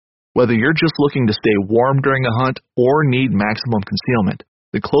Whether you're just looking to stay warm during a hunt or need maximum concealment,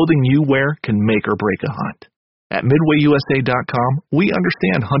 the clothing you wear can make or break a hunt. At MidwayUSA.com, we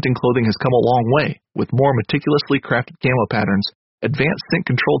understand hunting clothing has come a long way, with more meticulously crafted camo patterns, advanced scent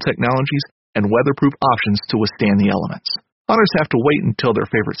control technologies, and weatherproof options to withstand the elements. Hunters have to wait until their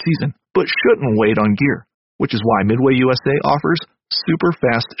favorite season, but shouldn't wait on gear, which is why Midway USA offers super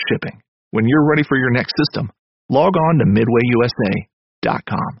fast shipping. When you're ready for your next system, log on to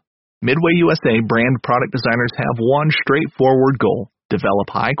MidwayUSA.com. Midway USA brand product designers have one straightforward goal: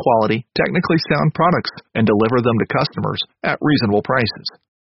 develop high-quality, technically sound products and deliver them to customers at reasonable prices.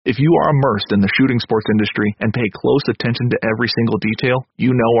 If you are immersed in the shooting sports industry and pay close attention to every single detail,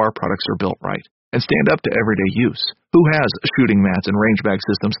 you know our products are built right and stand up to everyday use. Who has shooting mats and range bag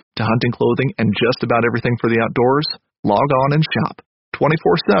systems to hunting clothing and just about everything for the outdoors? Log on and shop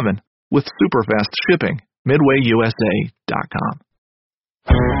 24/7 with super fast shipping. MidwayUSA.com.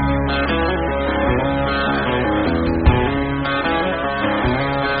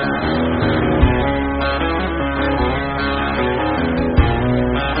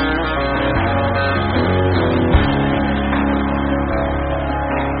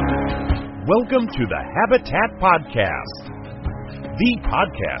 Welcome to the Habitat Podcast, the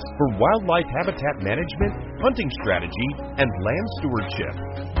podcast for wildlife habitat management, hunting strategy, and land stewardship.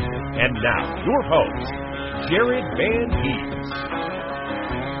 And now, your host, Jared Van Hees.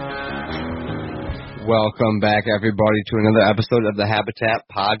 Welcome back, everybody, to another episode of the Habitat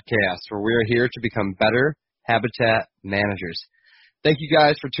Podcast, where we are here to become better habitat managers. Thank you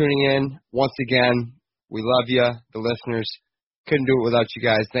guys for tuning in once again. We love you, the listeners. Couldn't do it without you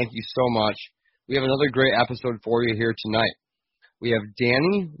guys. Thank you so much. We have another great episode for you here tonight. We have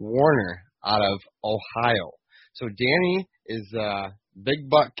Danny Warner out of Ohio. So Danny is a big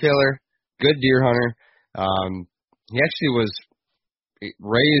buck killer, good deer hunter. He actually was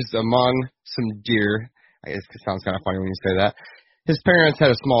raised among some deer. I guess it sounds kind of funny when you say that. His parents had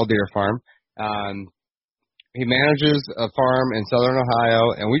a small deer farm. He manages a farm in southern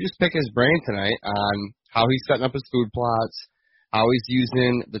Ohio, and we just pick his brain tonight on how he's setting up his food plots, how he's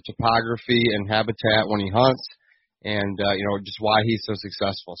using the topography and habitat when he hunts, and, just why he's so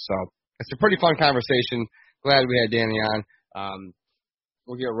successful. So it's a pretty fun conversation. Glad we had Danny on.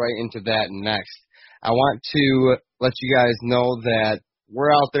 We'll get right into that next. I want to let you guys know that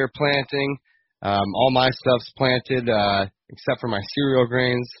we're out there planting. All my stuff's planted except for my cereal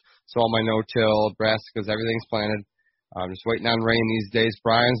grains. So all my no-till, brassicas, everything's planted. I'm just waiting on rain these days.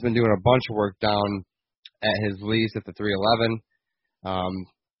 Brian's been doing a bunch of work down at his lease at the 311.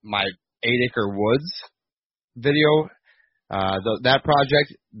 My 8-acre woods video, that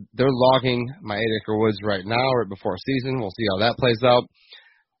project, they're logging my 8-acre woods right now, right before season. We'll see how that plays out.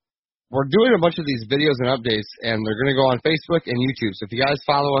 We're doing a bunch of these videos and updates, and they're going to go on Facebook and YouTube. So if you guys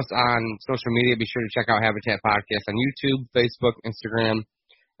follow us on social media, be sure to check out Habitat Podcast on YouTube, Facebook, Instagram,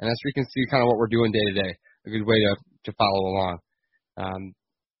 and that's where you can see kind of what we're doing day to day. A good way to follow along.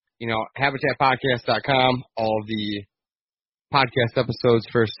 HabitatPodcast.com, all the podcast episodes,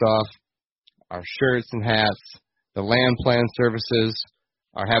 first off, our shirts and hats, the land plan services,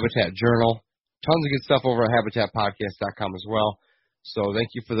 our Habitat Journal, tons of good stuff over at HabitatPodcast.com as well. So thank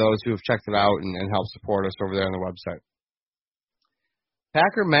you for those who have checked it out and helped support us over there on the website.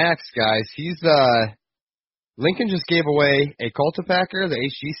 Packer Max, guys, Lincoln just gave away a Cultipacker, the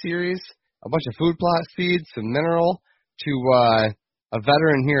HG series, a bunch of food plot seeds, some mineral to a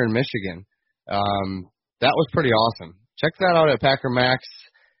veteran here in Michigan. That was pretty awesome. Check that out at Packer Max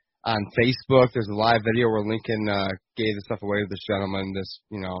on Facebook. There's a live video where Lincoln gave the stuff away to this gentleman,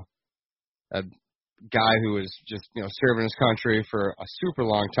 a guy who was just, serving his country for a super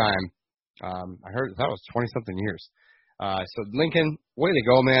long time. I thought it was 20-something years. So Lincoln, way to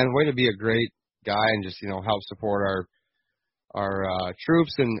go, man. Way to be a great guy and just, help support our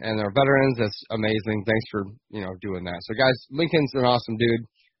troops and our veterans. That's amazing. Thanks for, doing that. So guys, Lincoln's an awesome dude.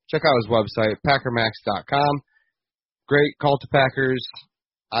 Check out his website, packermax.com. Great Cultipackers.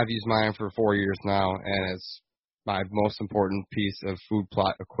 I've used mine for 4 years now, and it's my most important piece of food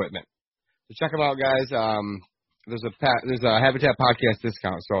plot equipment. So check them out, guys. There's a Habitat Podcast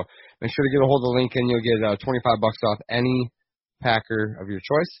discount, so make sure to get a hold of Lincoln. You'll get $25 off any packer of your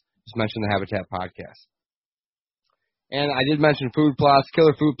choice. Just mention the Habitat Podcast. And I did mention food plots.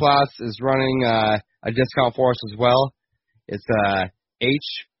 Killer Food Plots is running a discount for us as well. It's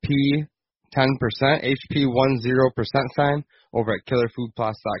HP 10%, HP 10% over at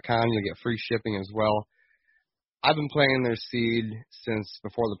killerfoodplots.com. You'll get free shipping as well. I've been planting their seed since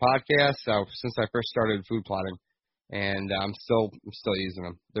before the podcast, since I first started food plotting, and I'm still using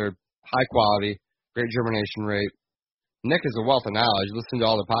them. They're high quality, great germination rate, Nick is a wealth of knowledge. Listen to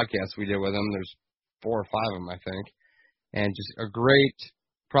all the podcasts we did with him. There's 4 or 5 of them, I think. And just a great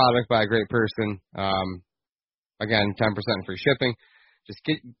product by a great person. Again, 10% free shipping. Just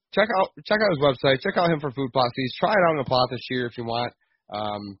check out his website. Check out him for food plots. Try it out in a plot this year if you want.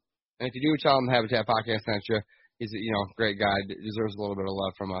 And if you do, tell him the Habitat Podcast sent you. He's a great guy. Deserves a little bit of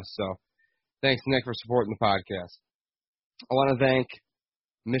love from us. So thanks, Nick, for supporting the podcast. I want to thank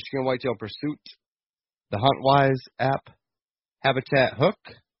Michigan Whitetail Pursuit, the HuntWise app, Habitat Hook,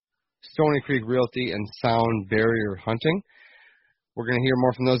 Stony Creek Realty, and Sound Barrier Hunting. We're going to hear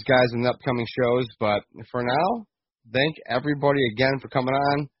more from those guys in the upcoming shows, but for now, thank everybody again for coming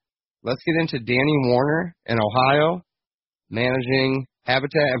on. Let's get into Danny Warner in Ohio, managing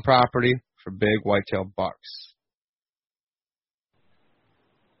habitat and property for big whitetail bucks.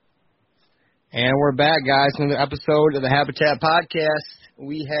 And we're back, guys, for another episode of the Habitat Podcast.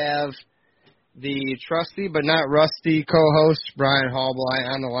 We have the trusty but not rusty co-host, Brian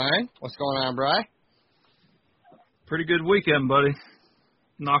Hallbly, on the line. What's going on, Brian? Pretty good weekend, buddy.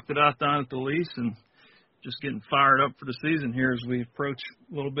 Knocked it out down at the lease and just getting fired up for the season here as we approach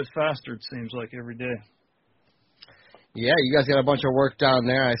a little bit faster, it seems like, every day. Yeah, you guys got a bunch of work down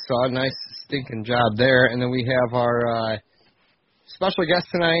there. I saw a nice stinking job there. And then we have our special guest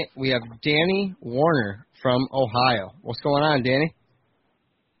tonight. We have Danny Warner from Ohio. What's going on, Danny?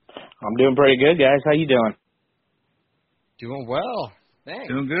 I'm doing pretty good, guys. How you doing? Doing well. Thanks.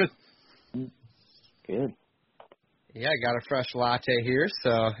 Doing good. Good. Yeah, I got a fresh latte here,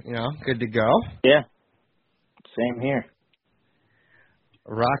 so, good to go. Yeah. Same here.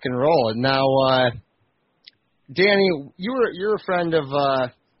 Rock and roll. Now, Danny, you're a friend of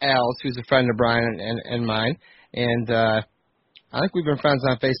Al's, who's a friend of Brian and mine, and I think we've been friends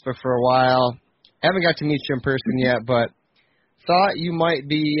on Facebook for a while. Haven't got to meet you in person yet, but thought you might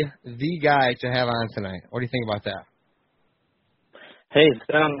be the guy to have on tonight. What do you think about that? Hey,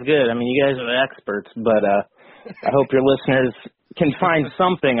 sounds good. I mean, you guys are the experts, but I hope your listeners can find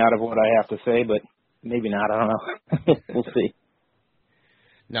something out of what I have to say, but maybe not. I don't know. We'll see.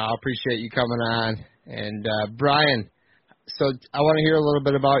 No, I appreciate you coming on. And, Brian, so I want to hear a little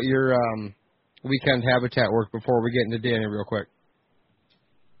bit about your weekend habitat work before we get into Danny real quick.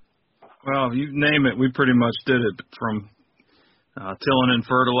 Well, you name it, we pretty much did it, from tilling in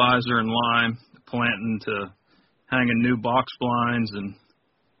fertilizer and lime, planting to hanging new box blinds and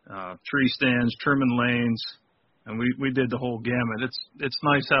tree stands, trimming lanes, and we did the whole gamut. It's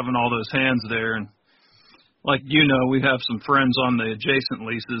nice having all those hands there, and like we have some friends on the adjacent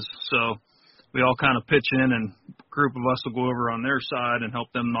leases, so we all kind of pitch in, and a group of us will go over on their side and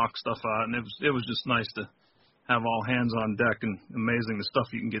help them knock stuff out, and it was just nice to have all hands on deck, and amazing the stuff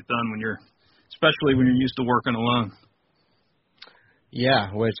you can get done especially when you're used to working alone.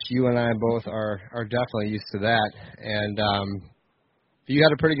 Yeah, which you and I both are definitely used to that. And you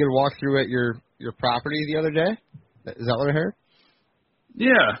had a pretty good walkthrough at your property the other day? Is that what I heard?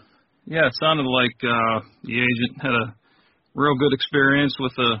 Yeah, it sounded like the agent had a real good experience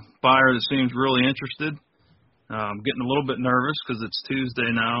with a buyer that seems really interested. I'm getting a little bit nervous because it's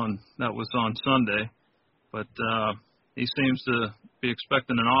Tuesday now, and that was on Sunday. But he seems to be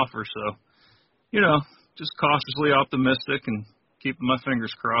expecting an offer, so, just cautiously optimistic and keeping my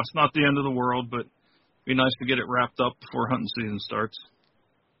fingers crossed. Not the end of the world, but it'd be nice to get it wrapped up before hunting season starts.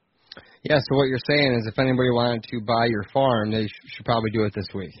 Yeah, so what you're saying is if anybody wanted to buy your farm, they should probably do it this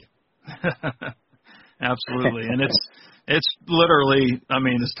week. Absolutely. And it's literally,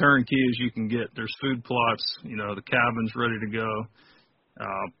 as turnkey as you can get. There's food plots, the cabin's ready to go.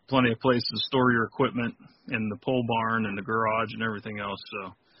 Plenty of places to store your equipment in the pole barn and the garage and everything else.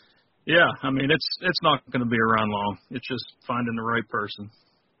 So, yeah, it's not going to be around long. It's just finding the right person.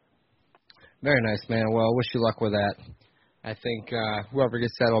 Very nice, man. Well, wish you luck with that. I think whoever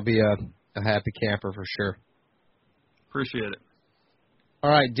gets that will be a happy camper for sure. Appreciate it. All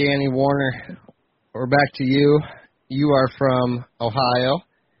right, Danny Warner, we're back to you. You are from Ohio.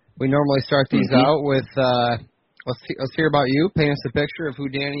 We normally start these out with let's hear about you. Paint us a picture of who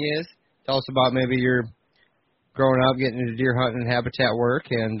Danny is. Tell us about maybe your growing up, getting into deer hunting and habitat work,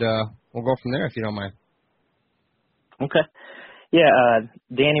 and we'll go from there if you don't mind. Okay. Yeah,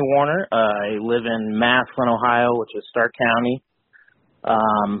 Danny Warner. I live in Massillon, Ohio, which is Stark County.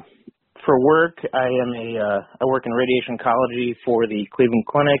 For work, I work in radiation oncology for the Cleveland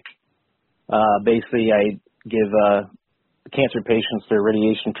Clinic. Basically, I give cancer patients their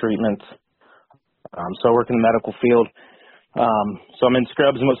radiation treatments. So I work in the medical field. So I'm in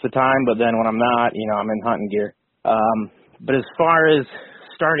scrubs most of the time, but then when I'm not, I'm in hunting gear. But as far as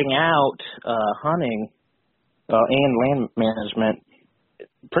starting out hunting and land management,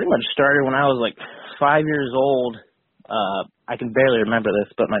 pretty much started when I was like 5 years old. I can barely remember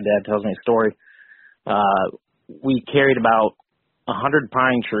this, but my dad tells me a story. We carried about 100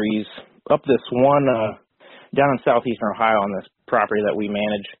 pine trees up this one, down in southeastern Ohio on this property that we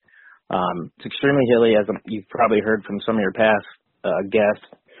manage. It's extremely hilly, as you've probably heard from some of your past guests,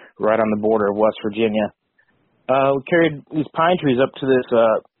 right on the border of West Virginia. We carried these pine trees up to this,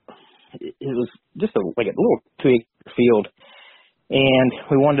 it was just like a little 2-acre field. And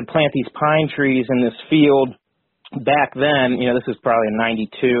we wanted to plant these pine trees in this field. Back then, this was probably in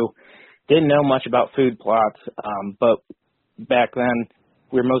 92. Didn't know much about food plots, but back then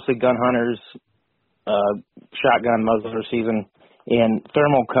we were mostly gun hunters, shotgun muzzleloader season, and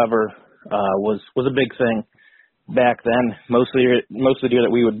thermal cover was a big thing back then. Most of the deer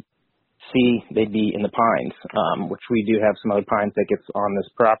that we would see, they'd be in the pines, which we do have some other pine thickets on this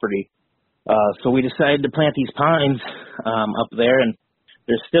property. So we decided to plant these pines up there, and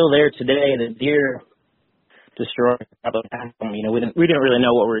they're still there today. The deer destroyed probably half of them. We didn't really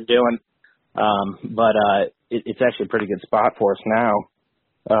know what we were doing, but it's actually a pretty good spot for us now.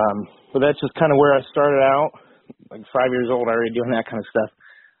 But that's just kind of where I started out, like 5 years old, already doing that kind of stuff.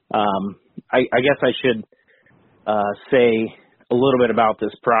 I guess I should say a little bit about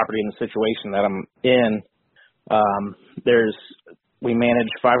this property and the situation that I'm in. We manage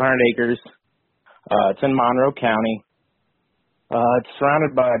 500 acres. It's in Monroe County. It's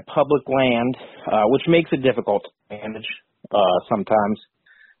surrounded by public land, which makes it difficult to manage sometimes.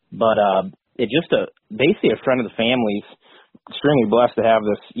 But it's just basically a friend of the family's. Extremely blessed to have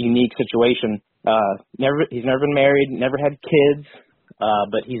this unique situation. He's never been married, never had kids,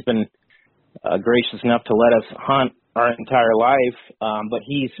 but he's been gracious enough to let us hunt our entire life. But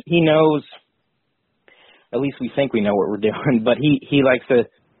he knows, at least we think we know what we're doing. But he likes to,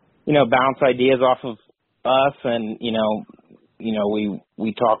 bounce ideas off of us, and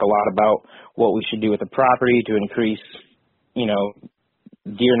we talk a lot about what we should do with the property to increase,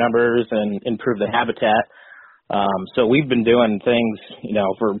 deer numbers and improve the habitat. So we've been doing things,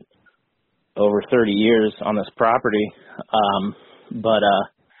 for over 30 years on this property. But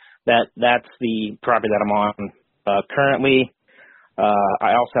that's the property that I'm on currently.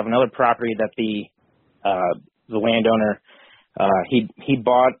 I also have another property that the landowner, he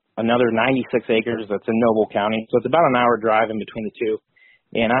bought another 96 acres that's in Noble County. So it's about an hour drive in between the two.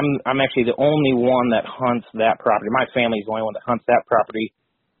 And I'm actually the only one that hunts that property. My family's the only one that hunts that property.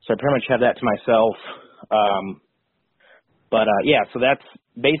 So I pretty much have that to myself. So that's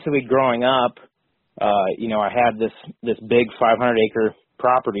basically growing up. I had this big 500 acre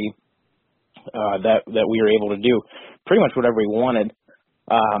property, that we were able to do pretty much whatever we wanted.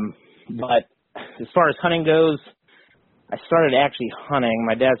 But as far as hunting goes, I started actually hunting.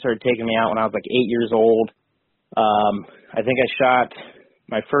 My dad started taking me out when I was like 8 years old. I think I shot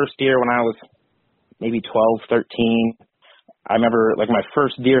my first deer when I was maybe 12, 13. I remember like my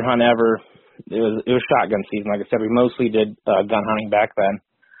first deer hunt ever. It was shotgun season. Like I said, we mostly did gun hunting back then.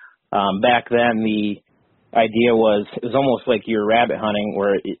 Back then, the idea was it was almost like you're rabbit hunting,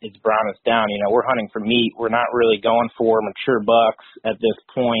 where it's brown us down. We're hunting for meat. We're not really going for mature bucks at this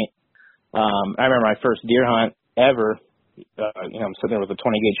point. I remember my first deer hunt ever. I'm sitting there with a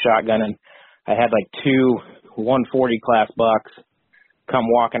 20 gauge shotgun, and I had like two 140 class bucks come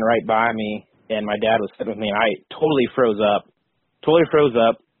walking right by me, and my dad was sitting with me, and I totally froze up.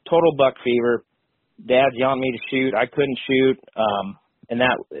 Total buck fever. Dad's yelling at me to shoot. I couldn't shoot. And I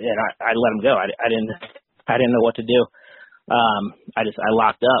let him go. I didn't know what to do. I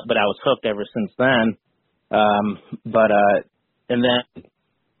locked up, but I was hooked ever since then. And then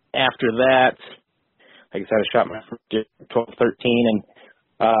after that, like I said, I shot my first deer 12, 13,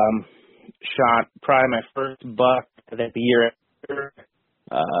 and shot probably my first buck, I think the year after,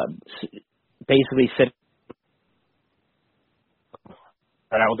 basically sitting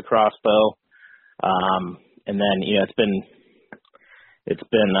right out with the crossbow. And then, it's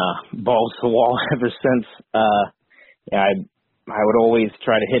been balls to the wall ever since. I would always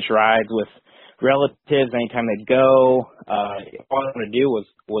try to hitch rides with relatives anytime they'd go. All I wanted to do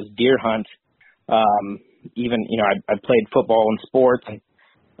was deer hunt. I played football and sports, and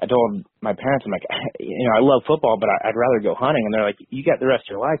I told my parents, I'm like, I love football, but I'd rather go hunting. And they're like, you got the rest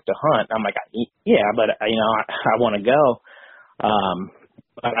of your life to hunt. I'm like, yeah, but I want to go.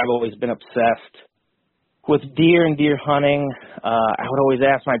 But I've always been obsessed with deer and deer hunting. I would always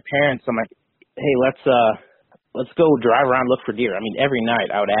ask my parents, I'm like, hey, let's go drive around and look for deer. I mean, every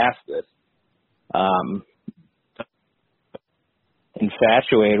night I would ask this.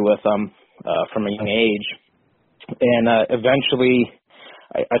 Infatuated with them from a young age. And eventually,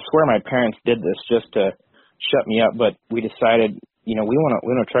 I swear my parents did this just to shut me up, but we decided, we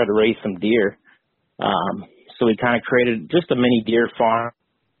want to try to raise some deer. So we kind of created just a mini deer farm.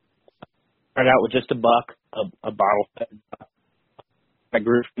 Started out with just a buck, a bottle fed. I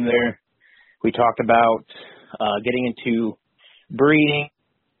grew from there. We talked about getting into breeding,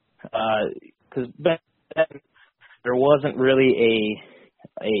 because back then there wasn't really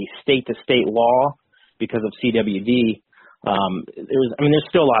a state-to-state law because of CWD. There's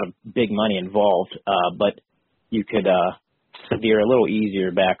still a lot of big money involved, but you could deer a little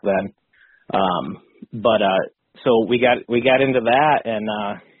easier back then. So we got into that, and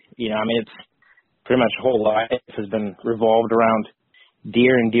it's pretty much whole life has been revolved around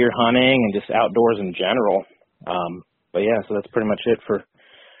deer and deer hunting and just outdoors in general. So that's pretty much it for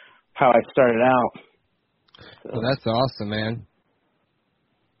how I started out. So. Well, that's awesome, man.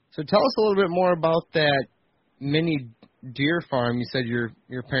 So tell us a little bit more about that mini deer farm you said your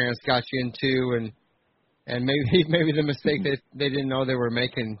parents got you into, and maybe the mistake that they didn't know they were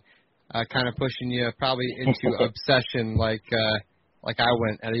making, kind of pushing you probably into obsession like I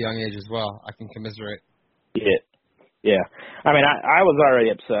went at a young age as well. I can commiserate. Yeah. I was already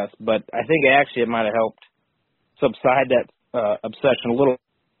obsessed, but I think actually it might have helped subside that obsession a little,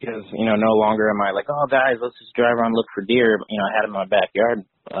 because no longer am I like, oh guys, let's just drive around and look for deer. I had them in my backyard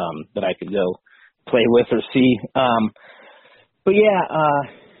that I could go play with or see.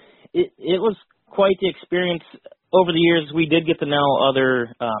 It was quite the experience. Over the years, we did get to know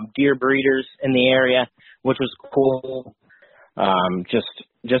other deer breeders in the area, which was cool.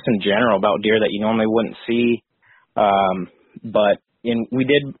 Just in general about deer that you normally wouldn't see.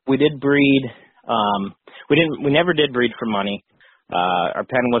 We did breed. We never did breed for money. Our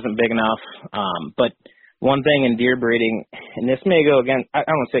pen wasn't big enough. But one thing in deer breeding, and this may go against, I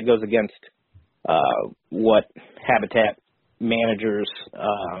don't want to say it goes against what habitat managers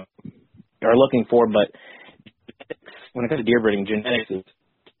are looking for, but when it comes to deer breeding, genetics is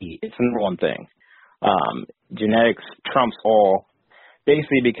key. It's the number one thing. Genetics trumps all,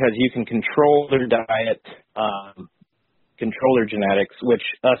 basically because you can control their diet, control their genetics, which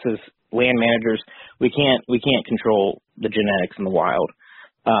us as land managers, we can't control the genetics in the wild.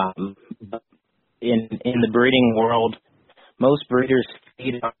 But in the breeding world, most breeders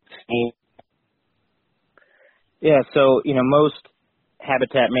feed on the same. Yeah, so most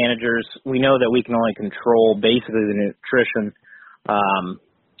habitat managers, we know that we can only control basically the nutrition.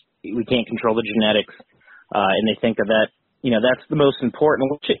 We can't control the genetics, and they think that that's the most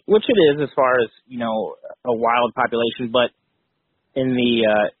important, which it is as far as a wild population. But in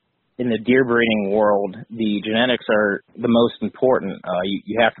the deer breeding world, the genetics are the most important.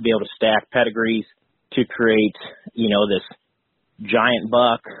 You have to be able to stack pedigrees to create this giant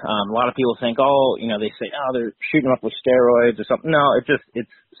buck. A lot of people think, they say, they're shooting up with steroids or something. No, it's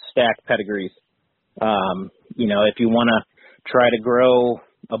stacked pedigrees. If you want to try to grow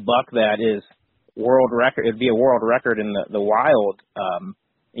a buck that is world record, it'd be a world record in the wild.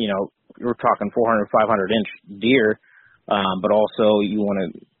 You're talking 400, 500 inch deer, but also you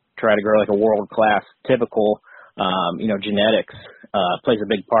want to try to grow like a world class typical. Genetics plays a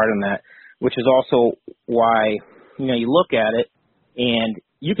big part in that, which is also why you look at it. And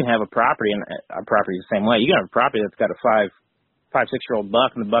you can have a property, and our property is the same way. You can have a property that's got a 5-6-year-old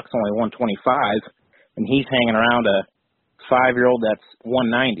buck, and the buck's only 125, and he's hanging around a 5-year-old that's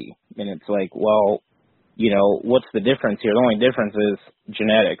 190. And it's like, well, what's the difference here? The only difference is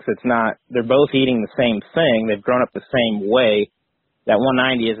genetics. It's not, they're both eating the same thing. They've grown up the same way. That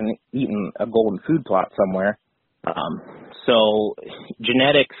 190 isn't eating a golden food plot somewhere. So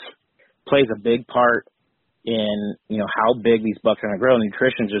genetics plays a big part in how big these bucks are going to grow.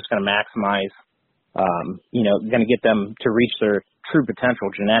 Nutrition is just going to maximize, going to get them to reach their true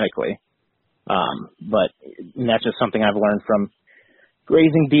potential genetically. But that's just something I've learned from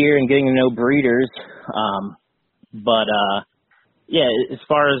grazing deer and getting to know breeders. As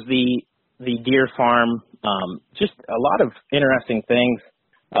far as the deer farm, just a lot of interesting things.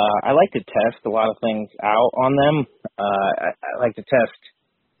 I like to test a lot of things out on them. I like to test,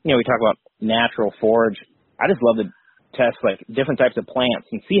 we talk about natural forage. I just love to test like different types of plants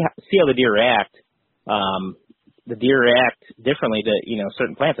and see how the deer react. The deer react differently to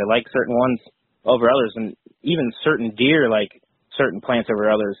certain plants. I like certain ones over others, and even certain deer like certain plants over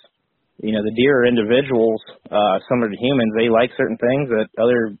others. The deer are individuals, similar to humans. They like certain things that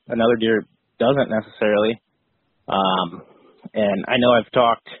another deer doesn't necessarily. And I know I've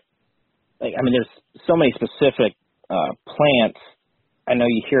talked. There's so many specific plants. I know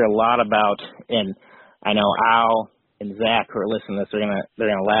you hear a lot about, and I know Al and Zach who are listening to this, they're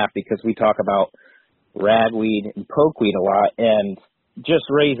gonna laugh because we talk about ragweed and pokeweed a lot, and just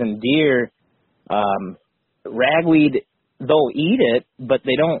raising deer. Ragweed, they'll eat it, but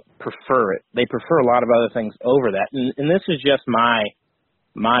they don't prefer it. They prefer a lot of other things over that. And this is just my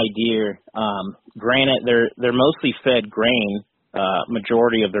deer. Granted, they're mostly fed grain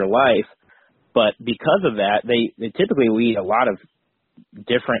majority of their life, but because of that, they typically will eat a lot of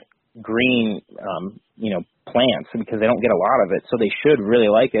different green, plants because they don't get a lot of it, so they should really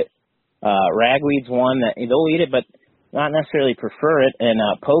like it. Ragweed's one that they'll eat it, but not necessarily prefer it. And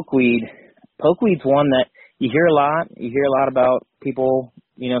pokeweed's one that you hear a lot. You hear a lot about people,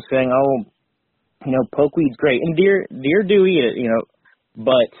 saying, "Oh, pokeweed's great," and deer do eat it,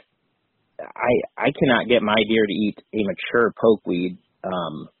 but I cannot get my deer to eat a mature pokeweed,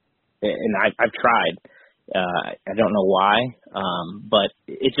 and I've tried. I don't know why, but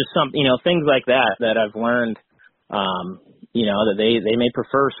it's just something, things like that I've learned, that they may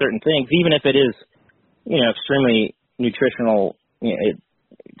prefer certain things, even if it is, extremely nutritional,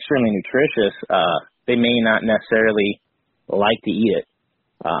 extremely nutritious. They may not necessarily like to eat it.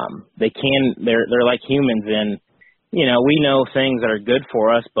 They're like humans, and we know things that are good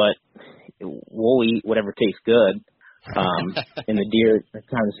for us, but we'll eat whatever tastes good. And the deer are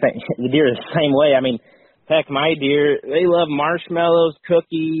kind of the same. The deer is the same way. I mean, heck, my deer, they love marshmallows,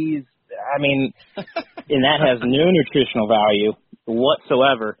 cookies. I mean, and that has no nutritional value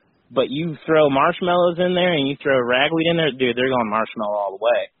whatsoever. But you throw marshmallows in there and you throw ragweed in there, dude, they're going marshmallow all the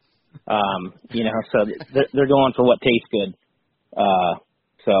way. So they're going for what tastes good.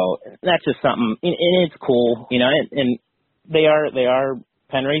 So that's just something, and it's cool, and they are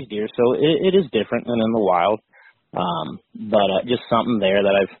pen-raised deer, so it is different than in the wild. But just something there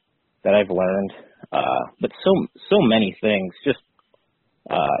that I've learned. But so many things, just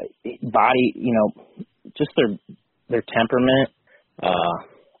body, just their temperament.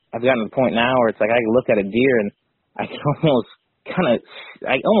 I've gotten to the point now where it's like I can look at a deer and I can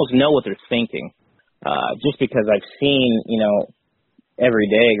I almost know what they're thinking, just because I've seen, every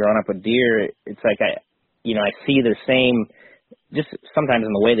day growing up with deer. It's like I see the same, just sometimes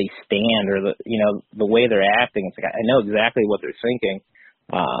in the way they stand or the way they're acting. It's like I know exactly what they're thinking.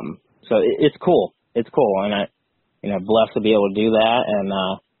 So it's cool. It's cool, and blessed to be able to do that. And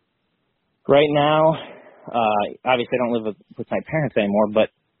right now, obviously I don't live with my parents anymore, but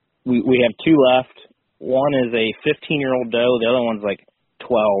we have two left. One is a 15-year-old doe. The other one's like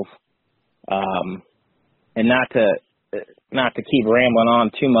 12. And not to keep rambling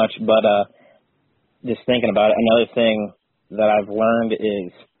on too much, but just thinking about it, another thing that I've learned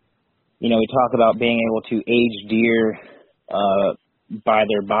is, we talk about being able to age deer by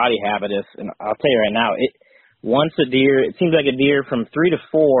their body habitus, and I'll tell you right now, it seems like a deer from 3 to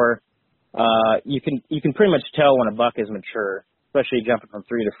 4, you can pretty much tell when a buck is mature, especially jumping from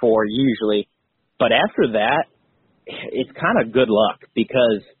 3 to 4 usually. But after that, it's kind of good luck,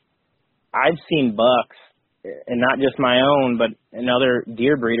 because I've seen bucks, and not just my own, but in other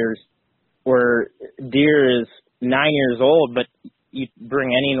deer breeders, where deer is 9 years old, but you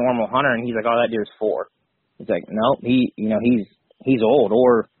bring any normal hunter and he's like, "Oh, that deer's 4." It's like, no, he's old.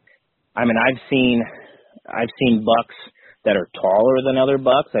 Or, I mean, I've seen bucks that are taller than other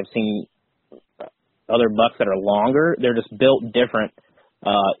bucks. I've seen other bucks that are longer. They're just built different,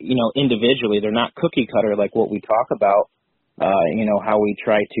 individually. They're not cookie cutter like what we talk about, how we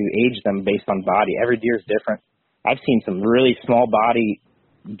try to age them based on body. Every deer is different. I've seen some really small body,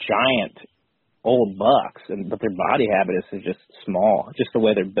 giant old bucks, but their body habitus is just small, just the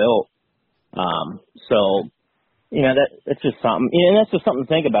way they're built. So, that's just something, and that's just something to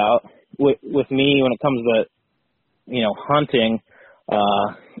think about with me when it comes to, hunting.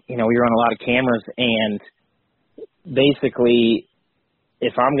 We run a lot of cameras, and basically,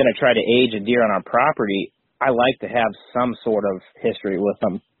 if I'm going to try to age a deer on our property, I like to have some sort of history with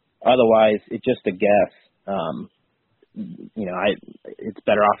them. Otherwise, it's just a guess. It's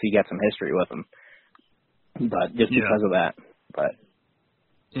better off you get some history with them. But just because of that. But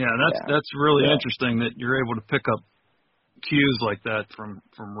that's really interesting that you're able to pick up cues like that from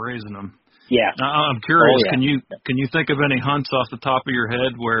raising them. Yeah. Now, I'm curious. Can you think of any hunts off the top of your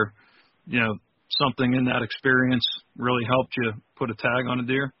head where something in that experience really helped you put a tag on a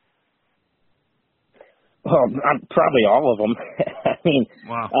deer? Well, probably all of them. I mean,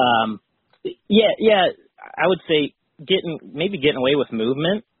 wow. I would say getting away with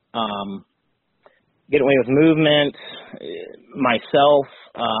movement. Getting away with movement. Myself,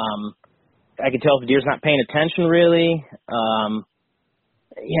 I can tell if the deer's not paying attention really.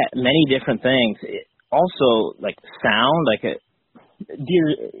 Many different things. Also, like sound, like a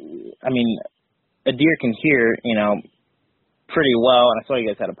deer. I mean, a deer can hear, pretty well. And I saw you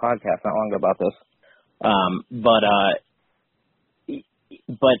guys had a podcast not long ago about this.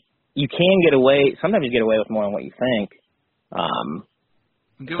 But you can get away. Sometimes you get away with more than what you think.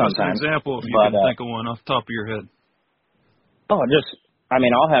 Give us an example if you can think of one off the top of your head.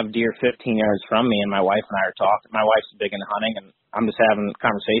 I'll have deer 15 yards from me, and my wife and I are talking. My wife's big into hunting, and I'm just having a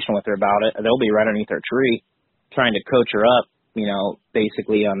conversation with her about it. They'll be right underneath our tree trying to coach her up,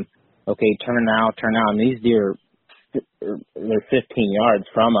 basically on, okay, turn now. And these deer, they're 15 yards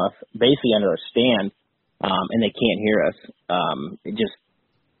from us, basically under a stand, and they can't hear us.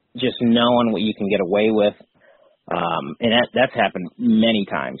 Just knowing what you can get away with. And that's happened many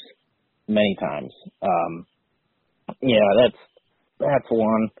times. That's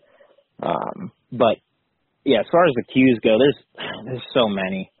one. But yeah, as far as the cues go, there's so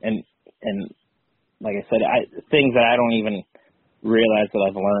many, and like I said, things that I don't even realize that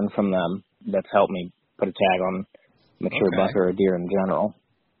I've learned from them that's helped me put a tag on mature buck or a deer in general.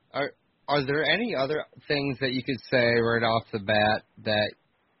 Are there any other things that you could say right off the bat that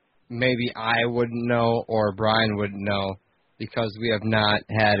maybe I wouldn't know or Brian wouldn't know because we have not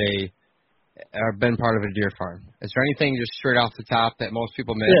had or been part of a deer farm? Is there anything just straight off the top that most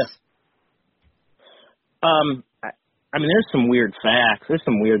people miss? Yeah. There's some weird facts. There's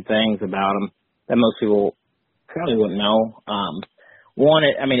some weird things about them that most people probably wouldn't know. One,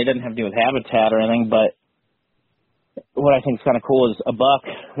 it doesn't have to do with habitat or anything, but what I think is kind of cool is a buck,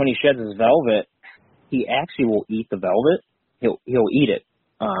 when he sheds his velvet, he actually will eat the velvet. He'll eat it.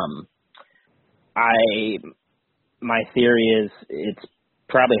 My theory is it's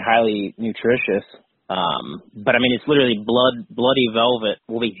probably highly nutritious. But it's literally bloody velvet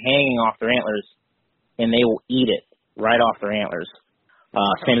will be hanging off their antlers, and they will eat it right off their antlers.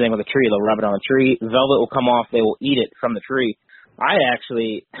 Same thing with a tree. They'll rub it on the tree. Velvet will come off. They will eat it from the tree.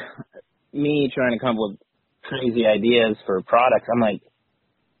 Me trying to come up with crazy ideas for products, I'm like,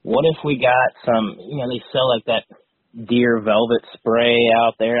 what if we got some, they sell like that deer velvet spray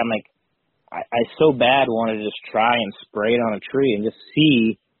out there. I'm like, I so bad wanted to just try and spray it on a tree and just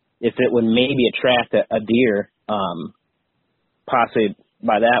see if it would maybe attract a deer, possibly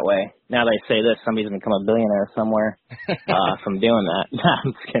by that way. Now that I say this, somebody's going to become a billionaire somewhere from doing that. No,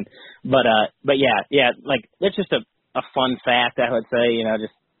 I'm just kidding. But yeah, like that's just a fun fact, I would say,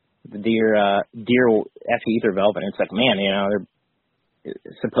 just the deer will actually eat their velvet. And it's like, man, they're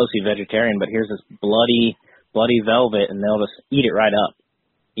supposed to be vegetarian, but here's this bloody velvet, and they'll just eat it right up.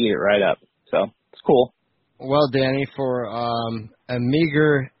 So it's cool. Well, Danny, for a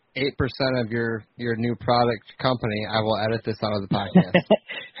meager 8% of your new product company, I will edit this out of the podcast.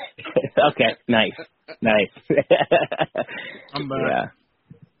 Okay, nice. I'm back.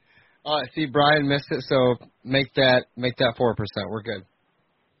 Yeah. See, Brian missed it, so make that 4%. We're good.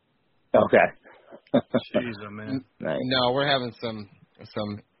 Okay. Jeez, man. Nice. No, we're having some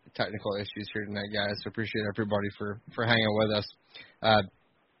technical issues here tonight, guys. So appreciate everybody for hanging with us.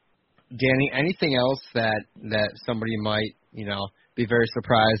 Danny, anything else that somebody might, be very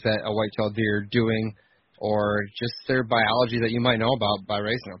surprised at a white-tailed deer doing, or just their biology that you might know about by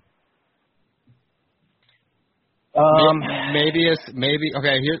raising them?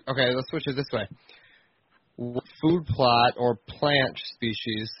 Let's switch it this way. What food plot or plant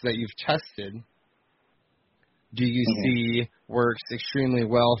species that you've tested do you see works extremely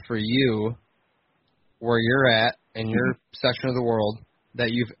well for you where you're at in your section of the world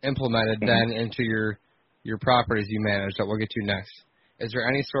that you've implemented then into your properties you manage that we'll get to next? Is there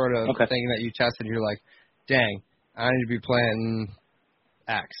any sort of thing that you tested and you're like, dang, I need to be planting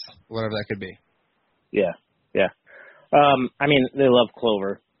X, whatever that could be? Yeah. They love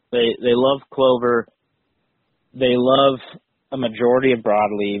clover. They love clover. They love a majority of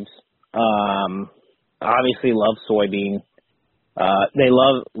broadleaves. Obviously love soybean. They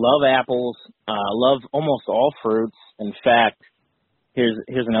love apples. Love almost all fruits. In fact, here's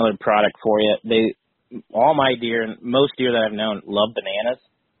another product for you. All my deer and most deer that I've known love bananas.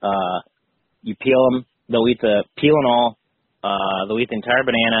 You peel them, they'll eat the peel and all. They'll eat the entire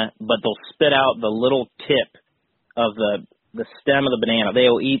banana, but they'll spit out the little tip of the stem of the banana.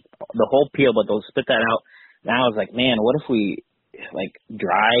 They'll eat the whole peel, but they'll spit that out. And I was like, man, what if we like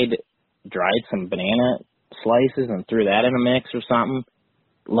dried some banana slices and threw that in a mix or something?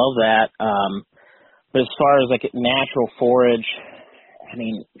 Love that. But as far as like natural forage,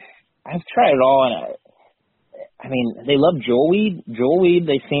 I've tried it all, and they love jewelweed. Jewelweed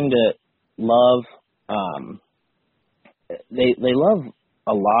they seem to love. They love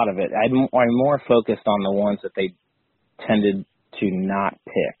a lot of it. I'm more focused on the ones that they tended to not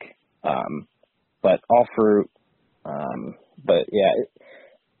pick. But all fruit. But yeah,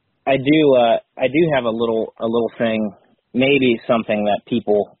 I do have a little thing, maybe something that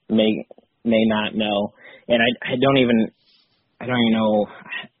people may not know, and I don't even know.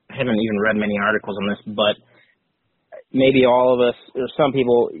 I haven't even read many articles on this, but maybe all of us, or some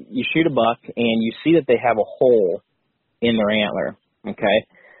people, you shoot a buck and you see that they have a hole in their antler, okay?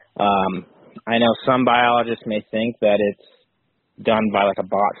 I know some biologists may think that it's done by like a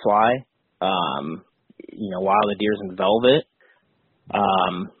bot fly, while the deer's in velvet.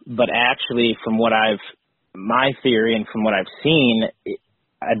 But actually, from what my theory and from what I've seen,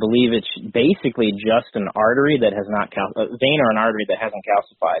 I believe it's basically just an artery that has not a vein or an artery that hasn't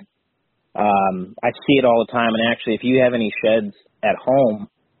calcified. I see it all the time, and actually, if you have any sheds at home,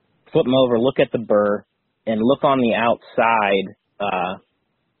 flip them over, look at the burr, and look on the outside, the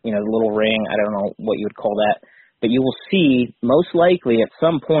little ring, I don't know what you would call that, but you will see, most likely, at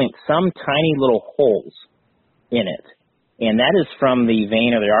some point, some tiny little holes in it. And that is from the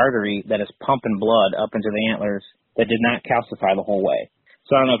vein or the artery that is pumping blood up into the antlers that did not calcify the whole way.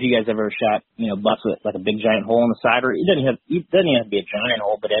 So I don't know if you guys ever shot, bucks with like a big giant hole in the side, or it doesn't even have to be a giant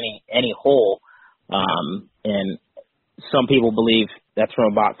hole, but any hole. And some people believe that's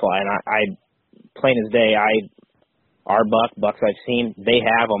from a bot fly, and I plain as day, our bucks I've seen, they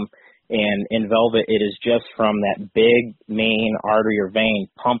have them, and in velvet, it is just from that big main artery or vein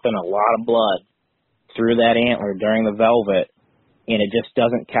pumping a lot of blood through that antler during the velvet, and it just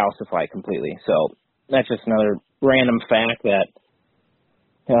doesn't calcify completely. So that's just another random fact that,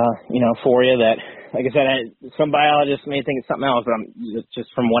 for you, that, like I said, some biologists may think it's something else, but just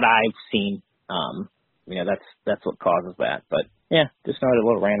from what I've seen, that's what causes that. But yeah, just another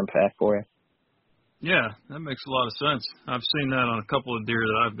little random fact for you. Yeah, that makes a lot of sense. I've seen that on a couple of deer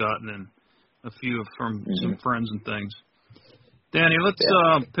that I've gotten, and a few from some friends and things. Danny, let's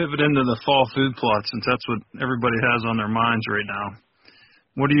pivot into the fall food plot, since that's what everybody has on their minds right now.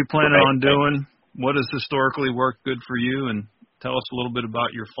 What are you planning on doing? What has historically worked good for you? And tell us a little bit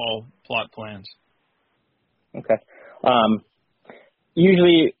about your fall plot plans. Okay.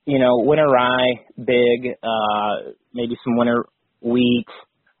 Usually, winter rye, big, maybe some winter wheat.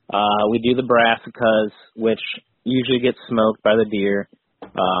 We do the brassicas, which usually get smoked by the deer.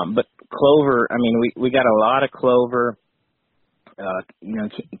 But clover, we got a lot of clover.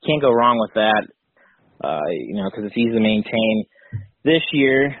 Can't go wrong with that, because it's easy to maintain. This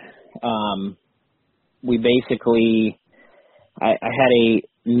year, we basically, I had a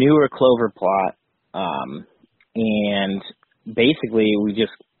newer clover plot, and basically we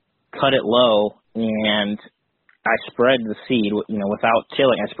just cut it low, and I spread the seed, without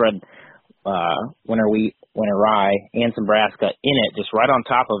tilling. I spread winter wheat, winter rye, and some brassica in it, just right on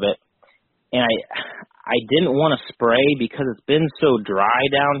top of it. And I didn't want to spray because it's been so dry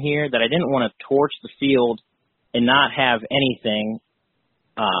down here that I didn't want to torch the field and not have anything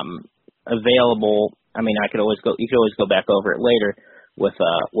available. You could always go back over it later with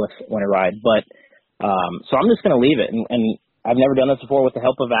winter rye. But so I'm just going to leave it, and I've never done this before with the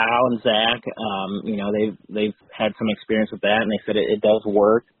help of Al and Zach. They've had some experience with that, and they said it does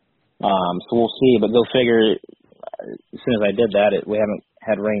work. So we'll see. But go figure. As soon as I did that, we haven't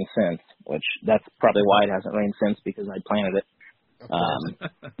had rain since, which that's probably why it hasn't rained since, because I planted it.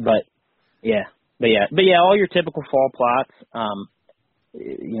 But all your typical fall plots.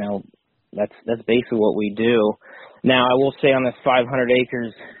 That's basically what we do. Now, I will say on this 500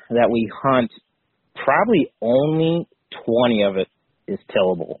 acres that we hunt, probably only 20 of it is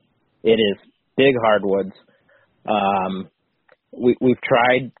tillable. It is big hardwoods. We've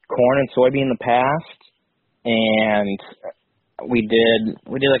tried corn and soybean in the past, and we did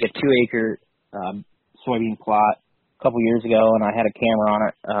like a 2-acre soybean plot a couple years ago, and I had a camera on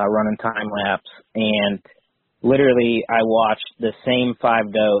it running time lapse, and literally I watched the same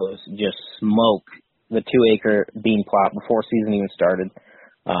 5 does just smoke the 2-acre bean plot before season even started.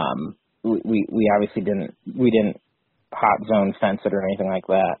 We obviously didn't hot zone fence it or anything like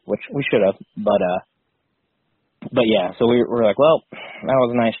that, which we should have, but yeah, so we're like, well, that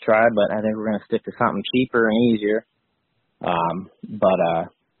was a nice try, but I think we're going to stick to something cheaper and easier.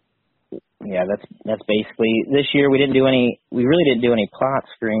 That's basically, this year we really didn't do any plot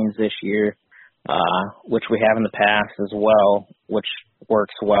screens this year, which we have in the past as well, which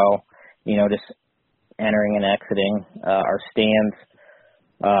works well, just entering and exiting our stands.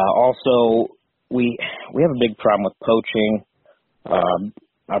 Also, we have a big problem with poaching.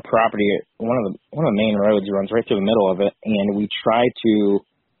 Our property, one of the main roads runs right through the middle of it, and we try to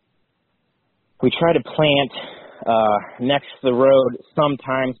plant next to the road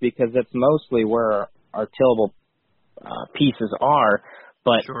sometimes, because that's mostly where our tillable pieces are.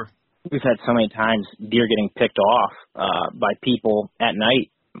 But sure, we've had so many times deer getting picked off by people at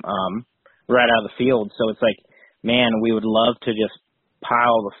night right out of the field. So it's like, man, we would love to just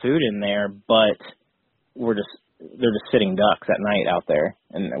pile the food in there, but they're just sitting ducks at night out there.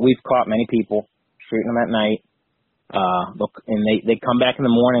 And we've caught many people shooting them at night. And they come back in the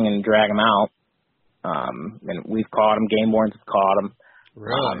morning and drag them out. And we've caught them. Game wardens have caught them.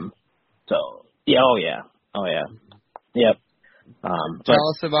 Really? So yeah, oh yeah, yep. Tell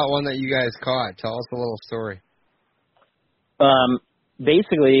us about one that you guys caught. Tell us a little story.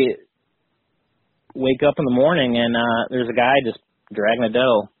 Basically, wake up in the morning and there's a guy just dragging a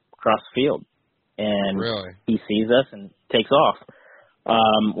doe across the field, and really? He sees us and takes off.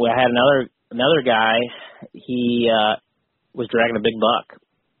 We had another guy. He was dragging a big buck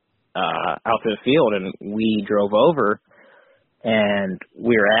out to the field, and we drove over, and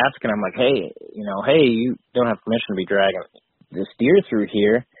we were asking him, like, hey, you don't have permission to be dragging this deer through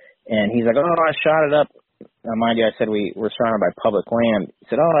here. And he's like, oh, I shot it up. Now, mind you, I said we were surrounded by public land. He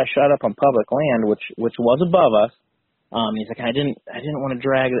said, oh, I shot up on public land, which was above us. He's like, I didn't want to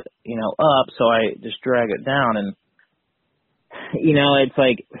drag it, up, so I just drag it down. And, it's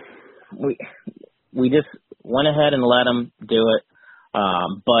like we just went ahead and let him do it.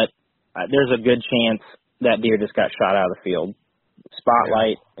 But there's a good chance that deer just got shot out of the field.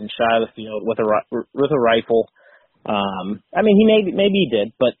 Spotlight and shot out of the field with a rifle. He maybe he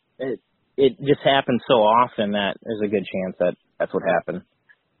did, but it just happens so often that there's a good chance that that's what happened.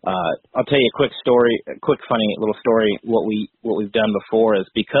 I'll tell you a quick funny little story. What we've done before is,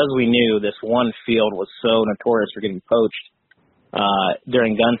 because we knew this one field was so notorious for getting poached,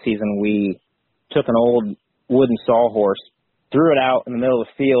 during gun season, we took an old wooden sawhorse, threw it out in the middle of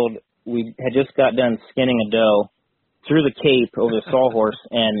the field. We had just got done skinning a doe, threw the cape over the sawhorse,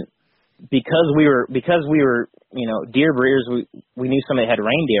 and because we were deer breeders, we knew somebody had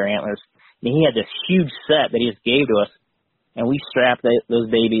reindeer antlers, and he had this huge set that he just gave to us, and we strapped those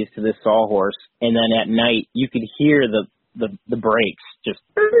babies to this sawhorse, and then at night you could hear the brakes just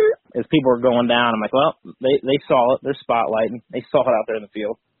as people were going down. I'm like, well, they saw it, they're spotlighting, they saw it out there in the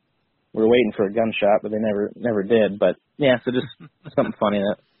field. We were waiting for a gunshot, but they never did. But yeah, so just something funny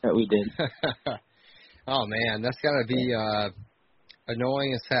that we did. Oh man, that's gotta be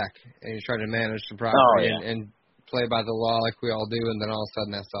annoying as heck, and you're trying to manage the property and play by the law like we all do, and then all of a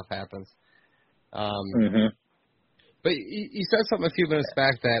sudden that stuff happens. But you said something a few minutes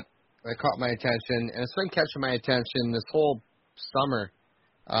back that caught my attention, and it's been catching my attention this whole summer.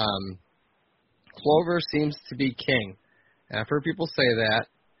 Clover seems to be king, and I've heard people say that,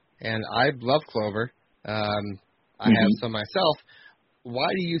 and I love clover. I have some myself. Why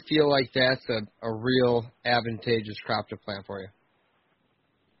do you feel like that's a real advantageous crop to plant for you?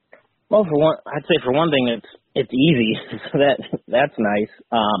 Well, I'd say for one thing, it's easy, so that's nice.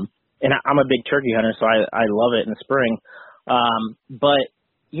 And I'm a big turkey hunter, so I love it in the spring. But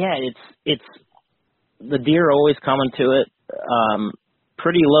yeah, it's the deer are always coming to it.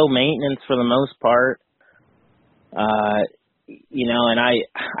 Pretty low maintenance for the most part. And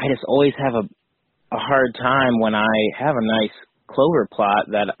I just always have a hard time when I have a nice clover plot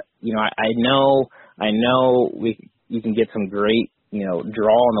that, I know you can get some great, draw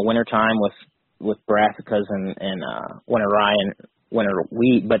in the wintertime with brassicas and winter rye and winter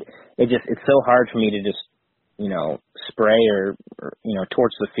wheat, but it's so hard for me to just, spray or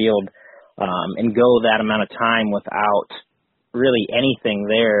torch the field, and go that amount of time without really anything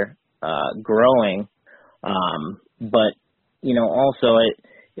there, growing. But, also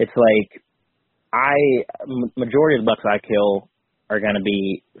it's like majority of the bucks I kill are going to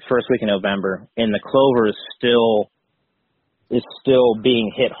be first week in November, and the clover is still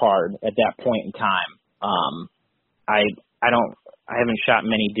being hit hard at that point in time. I haven't shot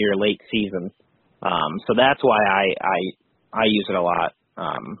many deer late season, so that's why I use it a lot.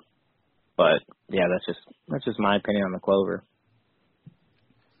 But yeah, that's just my opinion on the clover.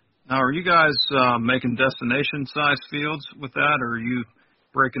 Now, are you guys making destination size fields with that, or are you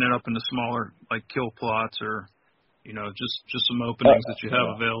breaking it up into smaller, like kill plots, or just some openings that you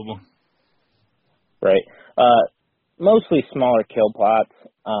have available? Right. Mostly smaller kill plots.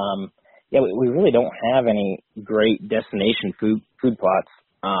 We really don't have any great destination food plots,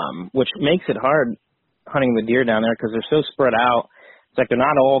 which makes it hard hunting the deer down there because they're so spread out. It's like they're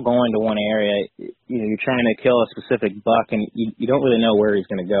not all going to one area. You're trying to kill a specific buck, and you don't really know where he's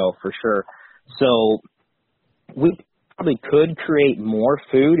going to go for sure. So we probably could create more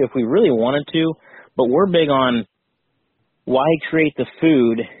food if we really wanted to, but we're big on why create the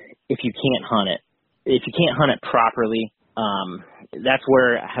food if you can't hunt it. If you can't hunt it properly, that's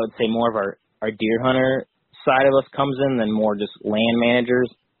where I would say more of our deer hunter side of us comes in than more just land managers.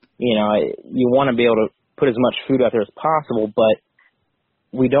 You want to be able to put as much food out there as possible, but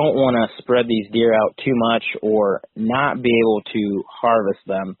we don't want to spread these deer out too much or not be able to harvest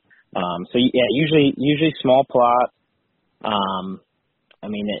them. So yeah, usually small plots.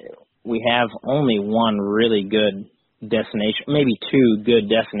 We have only one really good destination, maybe two good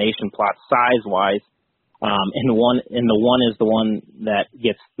destination plots size-wise. And the one is the one that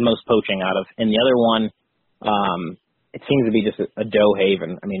gets the most poaching out of, and the other one, it seems to be just a doe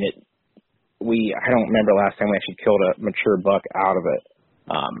haven. I mean, I don't remember last time we actually killed a mature buck out of it.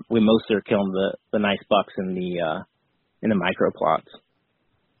 We mostly are killing the nice bucks in the micro plots.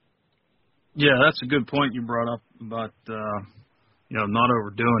 Yeah, that's a good point you brought up about not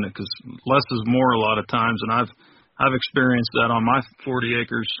overdoing it, because less is more a lot of times, and I've experienced that on my 40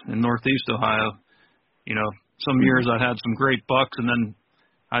 acres in Northeast Ohio. Some years I had some great bucks, and then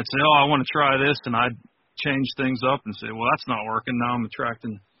I'd say, I want to try this, and I'd change things up and say, well, that's not working. Now I'm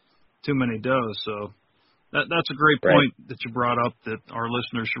attracting too many does. So that's a great point that you brought up that our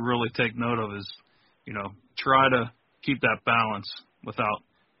listeners should really take note of is, try to keep that balance without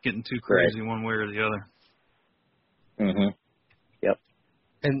getting too crazy one way or the other. Mm-hmm. Yep.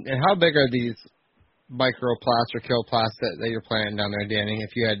 And how big are these micro plots or kill plots that you're planting down there, Danny,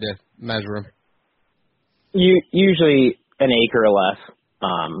 if you had to measure them? Usually an acre or less.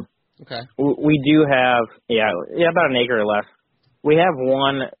 Okay. We do have, about an acre or less. We have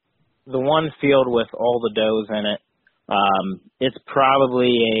the one field with all the does in it. It's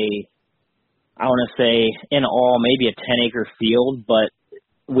probably I want to say in all maybe a 10-acre field, but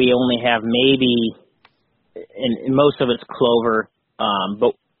we only have maybe, and most of it's clover,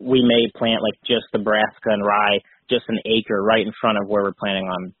 but we may plant like just Nebraska and rye, just an acre right in front of where we're planning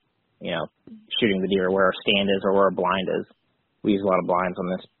on, shooting the deer, where our stand is or where our blind is. We use a lot of blinds on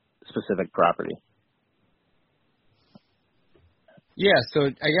this specific property. Yeah, so I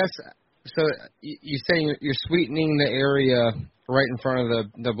guess, you say you're sweetening the area right in front of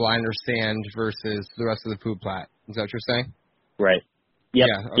the blinder stand versus the rest of the food plot. Is that what you're saying? Right. Yep.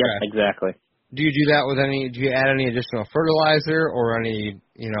 Yeah, okay. Yep, exactly. Do you do that do you add any additional fertilizer or any,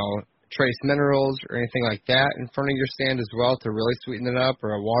 trace minerals or anything like that in front of your stand as well to really sweeten it up,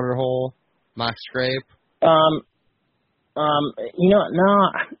 or a water hole, mock scrape? No,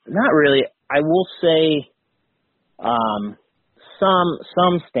 not really. I will say,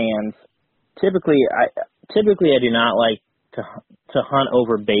 some stands. Typically, I do not like to hunt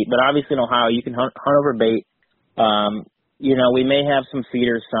over bait, but obviously in Ohio you can hunt over bait. We may have some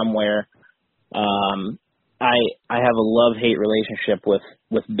feeders somewhere. I have a love-hate relationship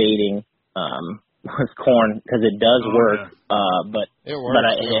with baiting with corn because it does work. Yeah. But it works.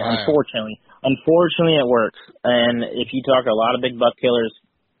 Unfortunately, it works. And if you talk to a lot of big buck killers,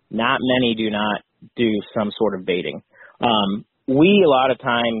 not many do not do some sort of baiting. We a lot of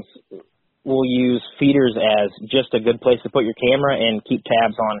times will use feeders as just a good place to put your camera and keep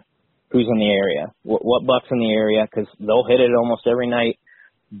tabs on who's in the area, what buck's in the area, because they'll hit it almost every night,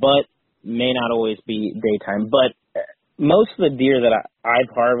 but may not always be daytime. But most of the deer that I've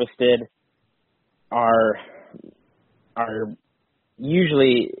harvested are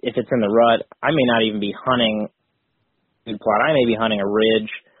usually, if it's in the rut, I may not even be hunting a plot. I may be hunting a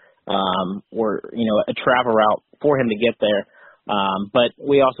ridge or a travel route for him to get there. But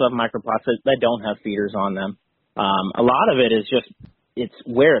we also have microplots that don't have feeders on them. A lot of it is just it's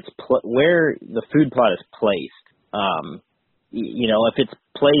where the food plot is placed. If it's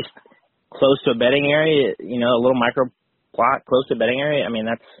placed close to a bedding area, a little micro plot close to a bedding area, I mean,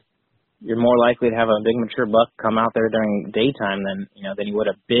 you're more likely to have a big mature buck come out there during daytime than you would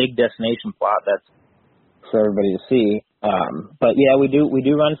a big destination plot that's for everybody to see. But yeah, we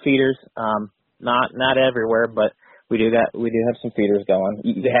do run feeders. Not everywhere, but we do have some feeders going.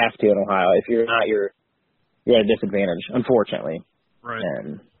 You have to in Ohio. If you're not, you're at a disadvantage, unfortunately. Right.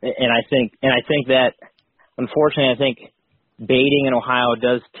 And I think that unfortunately, I think baiting in Ohio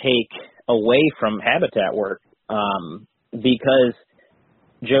does take away from habitat work because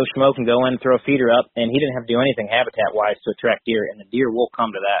Joe Schmo can go in and throw a feeder up, and he didn't have to do anything habitat-wise to attract deer, and the deer will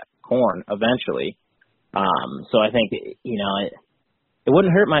come to that corn eventually. So I think, it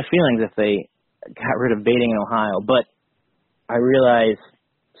wouldn't hurt my feelings if they got rid of baiting in Ohio, but I realize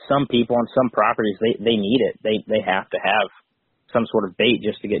some people on some properties, they need it. They have to have some sort of bait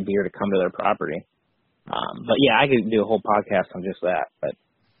just to get deer to come to their property. But yeah, I could do a whole podcast on just that, but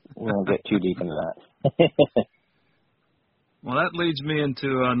we won't get too deep into that. Well, that leads me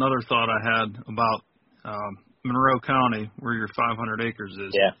into another thought I had about Monroe County, where your 500 acres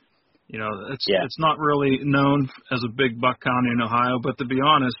is. Yeah. It's not really known as a big buck county in Ohio, but to be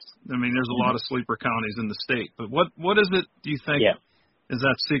honest, I mean, there's a lot of sleeper counties in the state. But what is it, do you think, is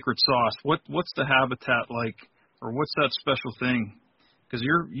that secret sauce? What's the habitat like, or what's that special thing? Because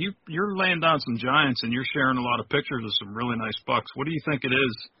you're laying down some giants and you're sharing a lot of pictures of some really nice bucks. What do you think it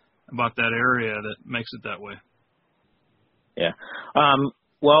is about that area that makes it that way? Yeah.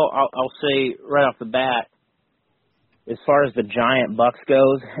 Well, I'll say right off the bat, as far as the giant bucks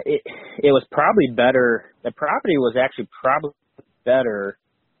goes, it was probably better. The property was actually probably better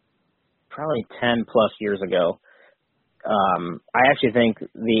 10 plus years ago. I actually think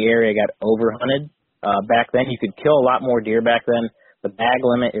the area got overhunted. Back then, you could kill a lot more deer back then. The bag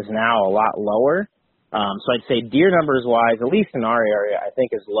limit is now a lot lower. So I'd say deer numbers wise, at least in our area, I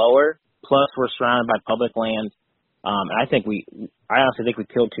think is lower. Plus, we're surrounded by public land. I honestly think we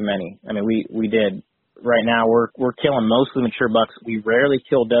killed too many. I mean, we did. Right now, we're killing mostly mature bucks. We rarely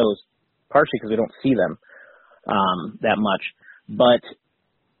kill does, partially because we don't see them that much. But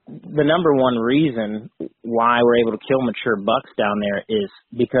the number one reason why we're able to kill mature bucks down there is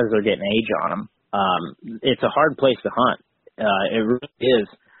because they're getting age on them. It's a hard place to hunt. It really is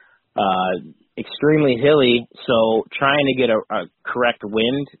extremely hilly, so trying to get a correct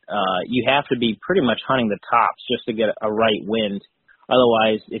wind, you have to be pretty much hunting the tops just to get a right wind.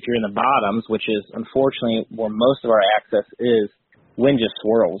 Otherwise, if you're in the bottoms, which is unfortunately where most of our access is, wind just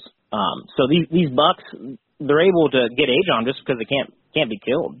swirls. So these bucks, they're able to get age on just because they can't be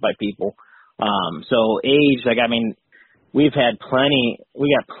killed by people. So age, we got plenty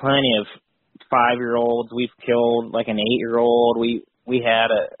of 5-year-olds. We've killed like an 8-year-old. We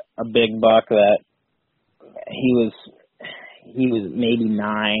had a big buck that he was maybe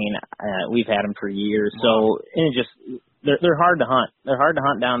 9. We've had him for years. So and they're hard to hunt. They're hard to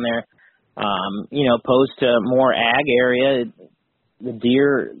hunt down there. Opposed to more ag area, the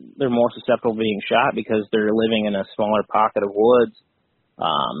deer, they're more susceptible to being shot because they're living in a smaller pocket of woods.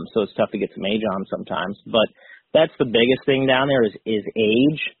 So it's tough to get some age on them sometimes. But that's the biggest thing down there is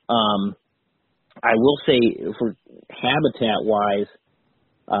age. I will say for habitat-wise,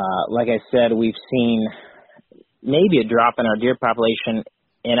 like I said, we've seen maybe a drop in our deer population,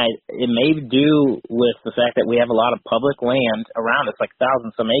 and it may do with the fact that we have a lot of public land around us, like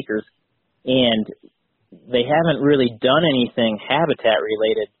 1,000-some acres, and they haven't really done anything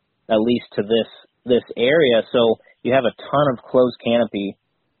habitat-related, at least to this area. So you have a ton of closed canopy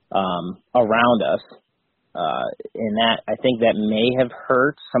around us, and that I think that may have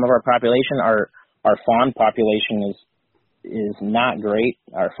hurt some of our population. Our fawn population is not great.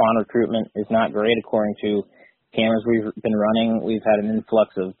 Our fawn recruitment is not great according to cameras we've been running. We've had an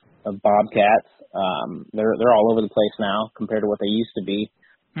influx of bobcats. They're all over the place now compared to what they used to be.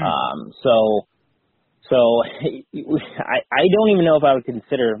 So I don't even know if I would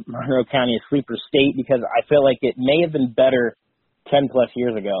consider Monroe County a sleeper state because I feel like it may have been better 10 plus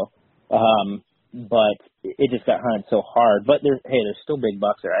years ago. But it just got hunted so hard. But there's still big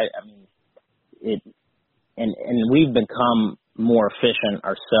bucks there. And we've become more efficient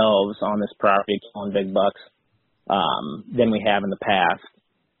ourselves on this property killing big bucks than we have in the past.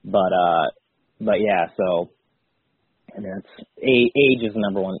 But yeah, so and that's age is the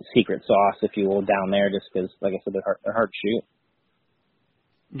number one secret sauce, if you will, down there, just because, like I said, they're hard to shoot.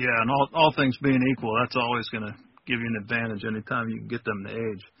 Yeah, and all things being equal, that's always going to give you an advantage anytime you can get them to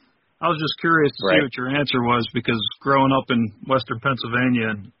age. I was just curious to see what your answer was because growing up in western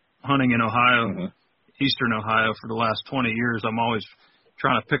Pennsylvania and hunting in Ohio, eastern Ohio for the last 20 years, I'm always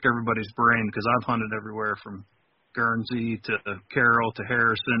trying to pick everybody's brain because I've hunted everywhere from Guernsey to Carroll to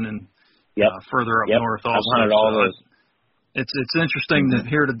Harrison and further up north also. I've hunted all those. It's interesting to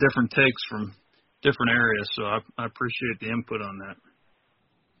hear the different takes from different areas, so I appreciate the input on that.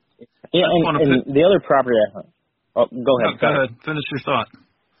 Yeah, and the other property I hunt. Oh, go ahead. Go ahead. Finish your thought.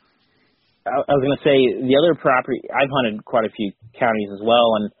 I was going to say the other property, I've hunted quite a few counties as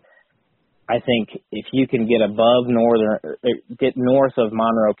well, and I think if you can get get north of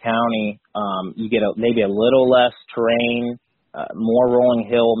Monroe County, you get maybe a little less terrain, more rolling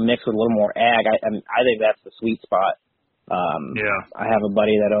hill mixed with a little more ag. I think that's the sweet spot. I have a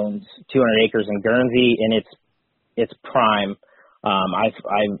buddy that owns 200 acres in Guernsey, and it's prime. I've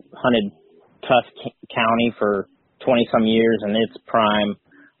hunted Tusk County for 20 some years, and it's prime.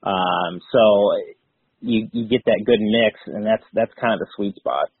 So you get that good mix, and that's kind of the sweet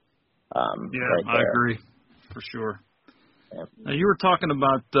spot. Right I agree for sure. Yeah. Now, you were talking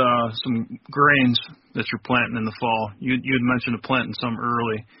about some grains that you're planting in the fall. You had mentioned planting some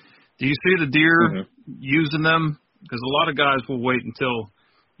early. Do you see the deer using them? Because a lot of guys will wait until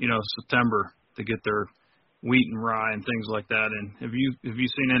September to get their wheat and rye and things like that. And have you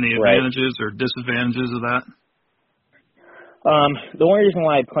seen any advantages or disadvantages of that? The only reason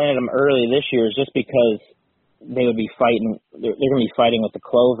why I planted them early this year is just because they would be fighting. They're going to be fighting with the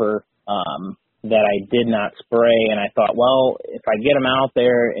clover that I did not spray, and I thought, well, if I get them out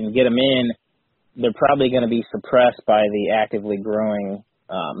there and get them in, they're probably going to be suppressed by the actively growing,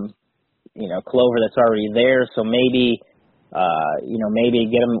 clover that's already there. So maybe maybe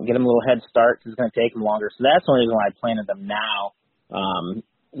get them a little head start because it's going to take them longer. So that's the only reason why I planted them now.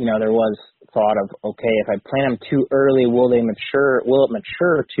 There was thought of, okay, if I plant them too early, will it mature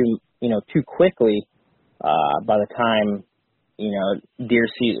too quickly by the time, deer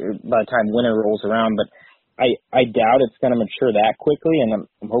season, by the time winter rolls around? But I doubt it's going to mature that quickly, and I'm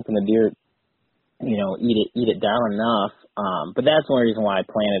hoping the deer, eat it down enough. But that's the only reason why I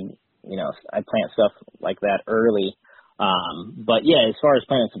plant stuff like that early. But yeah, as far as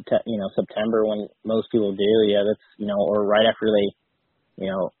planting September when most people do, that's, or right after they,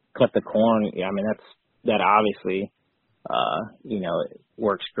 cut the corn. Yeah, I mean, that obviously, it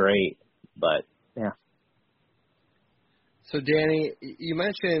works great, but yeah. So Danny, you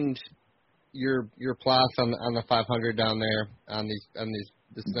mentioned your plots on the 500 down there on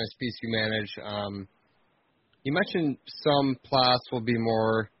this nice piece you manage. You mentioned some plots will be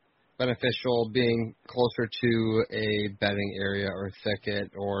more beneficial being closer to a bedding area or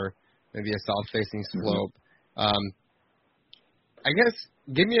thicket or maybe a south-facing slope. I guess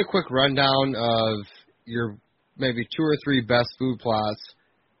give me a quick rundown of your maybe 2 or 3 best food plots,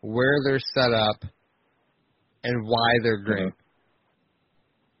 where they're set up, and why they're great.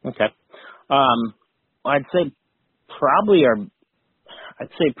 Okay. I'd say probably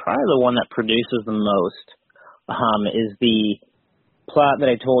the one that produces the most is the plot that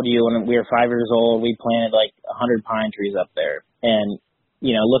I told you when we were 5 years old. We planted like 100 pine trees up there, and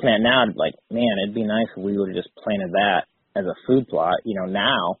looking at it now, like, man, it'd be nice if we would have just planted that as a food plot,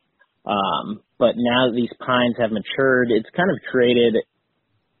 now. But now that these pines have matured, it's kind of created an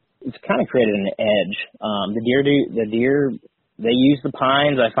edge. The deer, they use the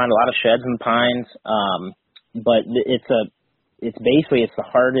pines. I find a lot of sheds in the pines. But it's the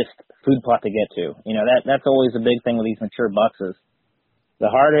hardest food plot to get to. That's always a big thing with these mature bucks is the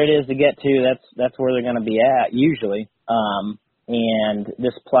harder it is to get to, that's where they're going to be at usually. And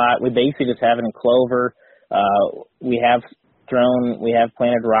this plot, we basically just have it in clover. We have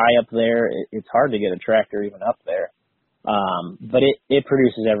planted rye up there. It's hard to get a tractor even up there. But it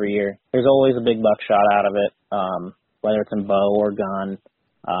produces every year. There's always a big buck shot out of it, whether it's in bow or gun.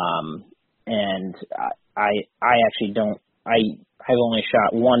 And I've only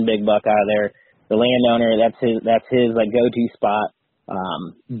shot one big buck out of there. The landowner, that's his like go-to spot.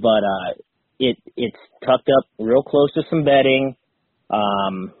 But it's tucked up real close to some bedding.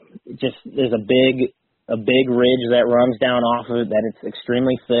 There's a big ridge that runs down off of it that it's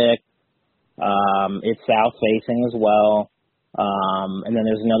extremely thick. It's south facing as well. And then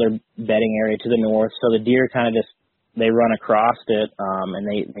there's another bedding area to the north. So the deer kind of they run across it, and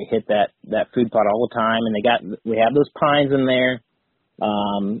they hit that food plot all the time. And we have those pines in there,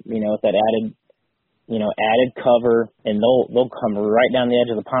 with that added cover, and they'll come right down the edge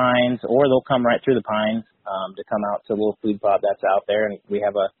of the pines, or they'll come right through the pines, to come out to the little food plot that's out there. And we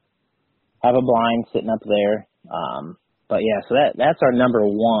have a blind sitting up there. But yeah, so that's our number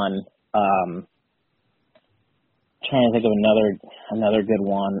one. Trying to think of another good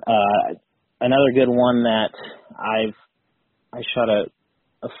one. Another good one that I shot a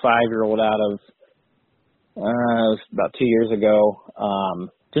 5-year-old out of, it was about 2 years ago.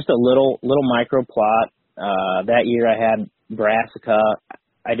 Just a little micro plot. That year I had brassica.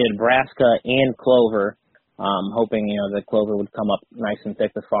 I did brassica and clover, hoping, the clover would come up nice and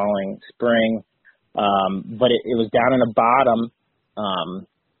thick the following spring. But it was down in the bottom.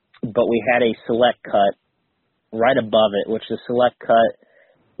 But we had a select cut right above it, which the select cut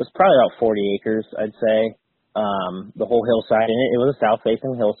was probably about 40 acres, I'd say. The whole hillside, and it was a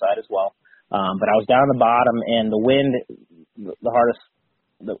south-facing hillside as well. But I was down the bottom, and the wind,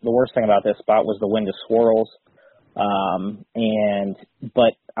 the worst thing about this spot was the wind of swirls.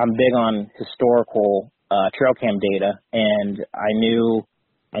 But I'm big on historical trail cam data, and I knew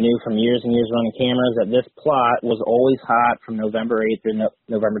from years and years running cameras that this plot was always hot from November 8th to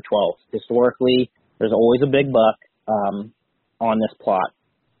November 12th. Historically, there's always a big buck on this plot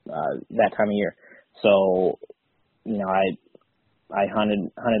that time of year. So, I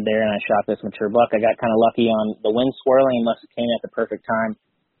hunted there, and I shot this mature buck. I got kind of lucky on the wind swirling. He must have came at the perfect time.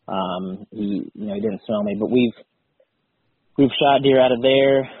 He didn't smell me, but we've shot deer out of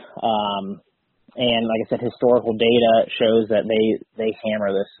there. And like I said, historical data shows that they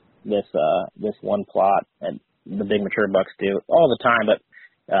hammer this one plot, and the big mature bucks do all the time. But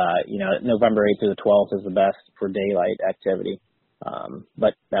November 8th to the 12th is the best for daylight activity.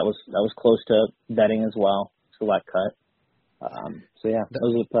 But that was close to bedding as well, select cut. So yeah,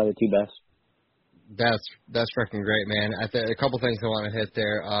 those are probably the two best. That's freaking great, man. A couple things I want to hit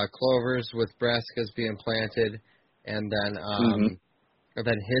there: clovers with brassicas being planted, and then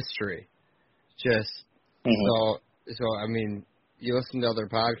history. So So, I mean, you listen to other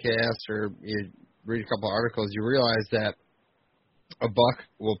podcasts or you read a couple articles, you realize that a buck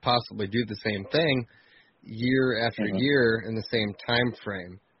will possibly do the same thing year after year in the same time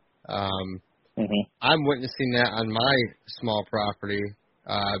frame. I'm witnessing that on my small property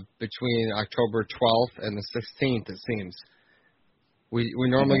between October 12th and the 16th, it seems. We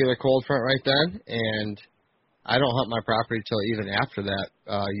normally get a cold front right then, and I don't hunt my property till even after that,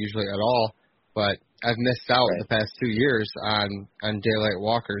 usually at all. But I've missed out the past 2 years on daylight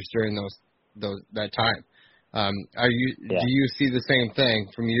walkers during that time. Do you see the same thing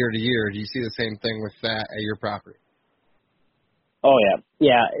from year to year? Do you see the same thing with that at your property? Oh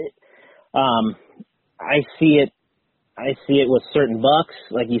yeah. I see it with certain bucks.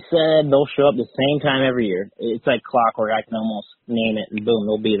 Like you said, they'll show up the same time every year. It's like clockwork. I can almost name it and boom,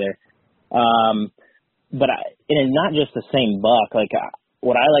 they'll be there. And it's not just the same buck. Like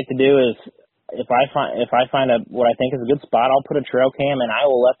what I like to do is if I find what I think is a good spot, I'll put a trail cam and I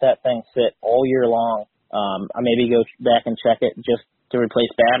will let that thing sit all year long. I maybe go back and check it just to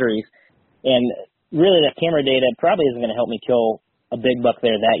replace batteries. And really that camera data probably isn't going to help me kill a big buck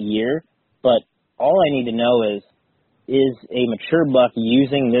there that year. But all I need to know is a mature buck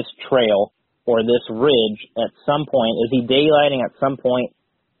using this trail or this ridge at some point? Is he daylighting at some point,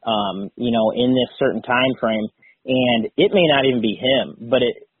 in this certain time frame? And it may not even be him, but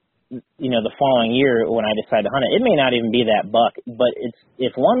the following year when I decide to hunt it may not even be that buck. But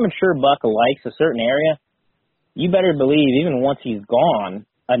if one mature buck likes a certain area, you better believe even once he's gone,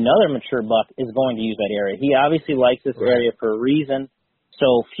 another mature buck is going to use that area. He obviously likes this area for a reason.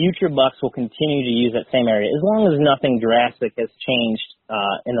 So future bucks will continue to use that same area as long as nothing drastic has changed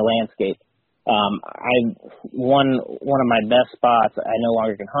in the landscape. One of my best spots, I no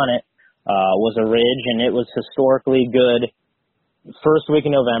longer can hunt it, was a ridge, and it was historically good first week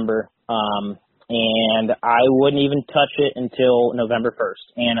in November, and I wouldn't even touch it until November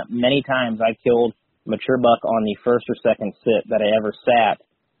 1st. And many times I killed mature buck on the first or second sit that I ever sat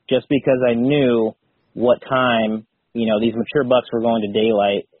just because I knew what time these mature bucks were going to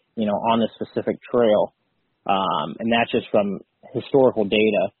daylight, on this specific trail. And that's just from historical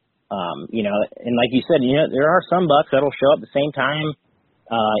data. And like you said, there are some bucks that'll show up at the same time,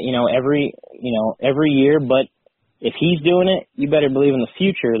 every year. But if he's doing it, you better believe in the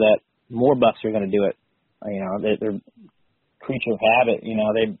future that more bucks are going to do it. They're creature of habit.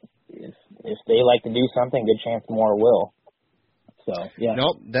 If they like to do something, good chance more will. So, yeah.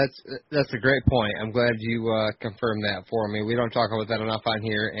 Nope, that's a great point. I'm glad you confirmed that for me. We don't talk about that enough on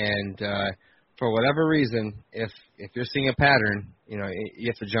here, and for whatever reason, if you're seeing a pattern, you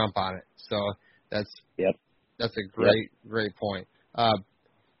have to jump on it. So that's a great point.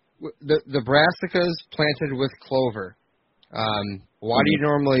 The brassicas planted with clover. Why do you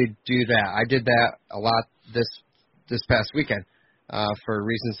normally do that? I did that a lot this past weekend for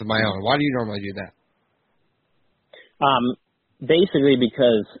reasons of my own. Why do you normally do that? Basically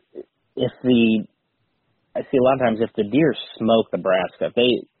because I see a lot of times if the deer smoke the brassica,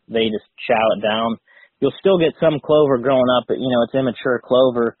 they just chow it down. You'll still get some clover growing up, but it's immature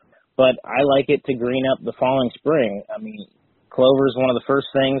clover, but I like it to green up the following spring. I mean, clover is one of the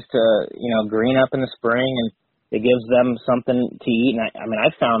first things to, green up in the spring, and it gives them something to eat. And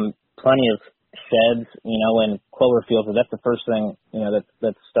I've found plenty of sheds, in clover fields, but that's the first thing,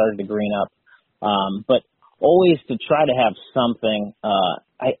 that started to green up. But always to try to have something.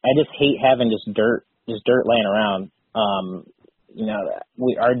 I just hate having just dirt laying around. Our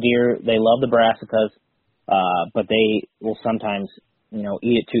deer, they love the brassicas, but they will sometimes, eat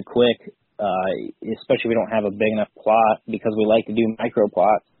it too quick, especially if we don't have a big enough plot because we like to do micro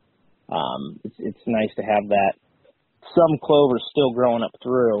plots. It's nice to have that some clover still growing up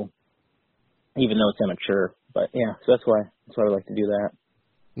through, even though it's immature. But yeah, so that's why I like to do that.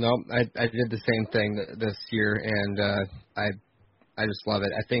 No, I did the same thing this year, and I just love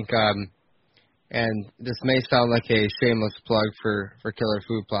it. I think, and this may sound like a shameless plug for Killer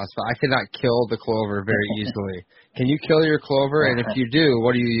Food Plots, but I cannot kill the clover very easily. Can you kill your clover? And if you do,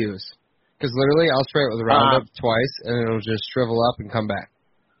 what do you use? Because literally, I'll spray it with Roundup twice, and it'll just shrivel up and come back.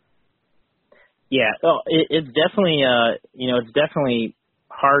 Yeah, well, it's definitely, it's definitely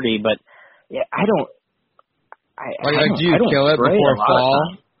hardy, but yeah, do you kill it before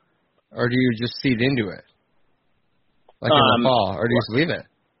fall, or do you just seed into it, like in the fall, or do you just leave it?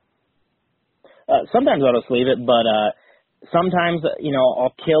 Sometimes I'll just leave it, but sometimes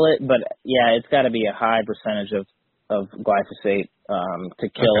I'll kill it. But yeah, it's got to be a high percentage of glyphosate to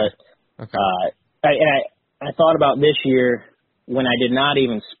kill it. Okay. I thought about this year when I did not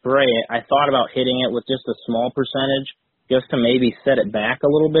even spray it. I thought about hitting it with just a small percentage, just to maybe set it back a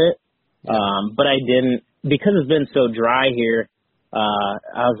little bit. But I didn't. because it's been so dry here,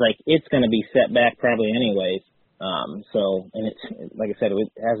 I was like, it's going to be set back probably anyways. And it's, like I said,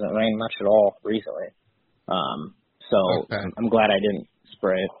 it hasn't rained much at all recently. I'm glad I didn't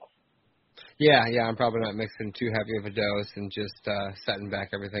spray it. Yeah, I'm probably not mixing too heavy of a dose and just setting back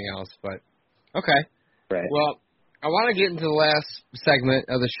everything else. But okay. Right. Well, I want to get into the last segment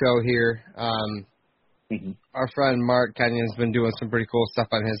of the show here. Our friend Mark Kenyon has been doing some pretty cool stuff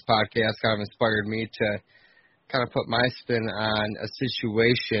on his podcast. Kind of inspired me to kind of put my spin on a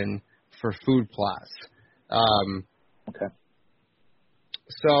situation for food plots. Okay.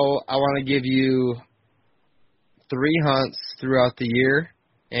 So I want to give you 3 hunts throughout the year,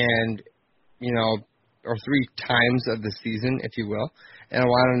 and or 3 times of the season, if you will. And I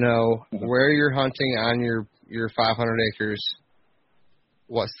want to know where you're hunting on your 500 acres,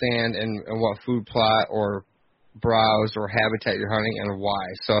 what stand and what food plot or browse or habitat you're hunting, and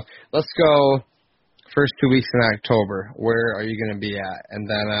why. So let's go first 2 weeks in October. Where are you going to be at? And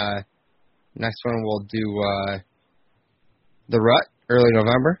then next one we'll do the rut, early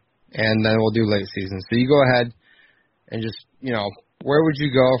November, and then we'll do late season. So you go ahead and just, where would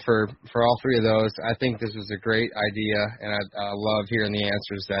you go for all 3 of those? I think this was a great idea, and I love hearing the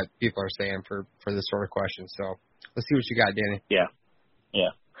answers that people are saying for this sort of question. So let's see what you got, Danny. Yeah.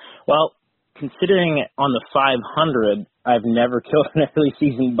 Well, considering on the 500, I've never killed an early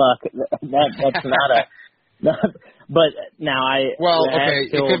season buck. That's not but now okay,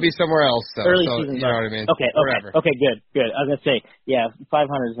 it could be somewhere else, though. Early so, season you know what I mean? Okay, good. I was gonna say,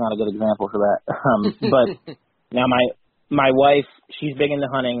 500 is not a good example for that. But now my wife, she's big into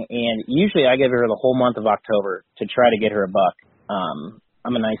hunting, and usually I give her the whole month of October to try to get her a buck. I'm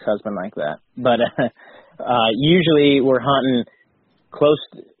a nice husband like that. But usually we're hunting close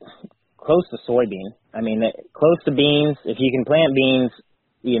to soybean. I mean, close to beans. If you can plant beans,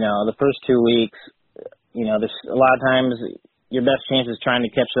 the first 2 weeks, there's a lot of times your best chance is trying to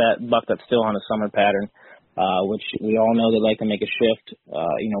catch that buck that's still on a summer pattern, which we all know they like to make a shift,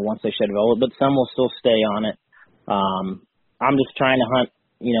 once they shed velvet, but some will still stay on it. I'm just trying to hunt,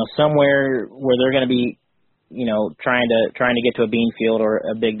 somewhere where they're going to be, trying to get to a bean field or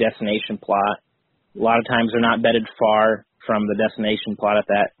a big destination plot. A lot of times they're not bedded far from the destination plot at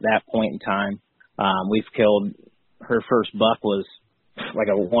that point in time. We've killed, her first buck was like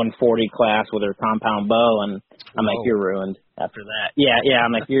a 140 class with her compound bow, and I'm like, you're ruined after that. Yeah,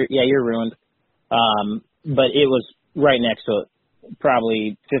 I'm like, you're ruined. But it was right next to it,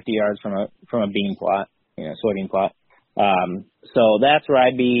 probably 50 yards from a bean plot, soybean plot. So that's where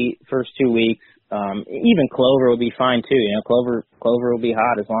I'd be first 2 weeks. Even clover would be fine too. Clover will be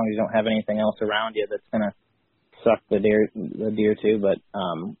hot as long as you don't have anything else around you that's gonna suck the deer too. But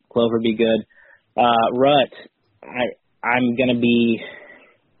clover would be good. Rut, I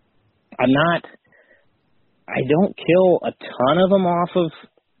don't kill a ton of them off of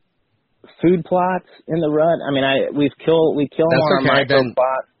food plots in the rut. I mean, we kill them on our micro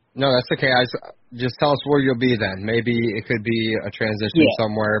plots. No, that's okay. Just tell us where you'll be then. Maybe it could be a transition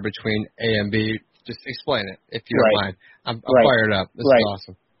somewhere between A and B. Just explain it, if you don't mind. I'm fired up. This is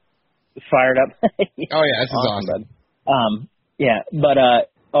awesome. Fired up? Oh, yeah, this is awesome. But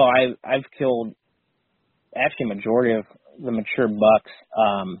I've killed actually a majority of the mature bucks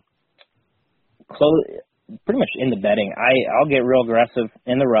pretty much in the bedding. I'll get real aggressive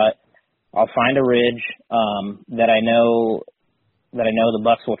in the rut. I'll find a ridge that I know the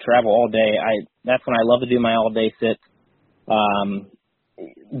bucks will travel all day. That's when I love to do my all-day sits.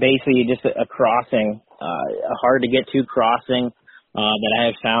 Basically, just a crossing, a hard-to-get-to crossing that I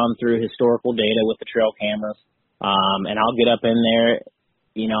have found through historical data with the trail cameras. And I'll get up in there,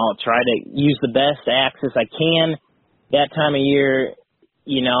 I'll try to use the best access I can. That time of year,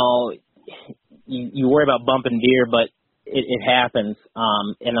 you worry about bumping deer, but it happens.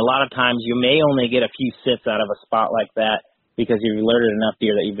 And a lot of times you may only get a few sits out of a spot like that because you've alerted enough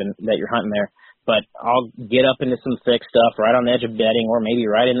deer that you're hunting there. But I'll get up into some thick stuff right on the edge of bedding, or maybe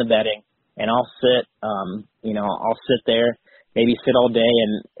right in the bedding, and I'll sit. I'll sit there, maybe sit all day.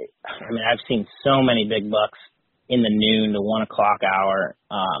 And I mean, I've seen so many big bucks in the noon to 1 o'clock hour.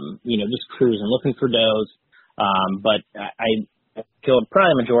 Just cruising, looking for does. But I killed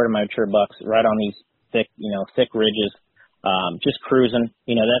probably the majority of my mature bucks right on these thick ridges. Just cruising.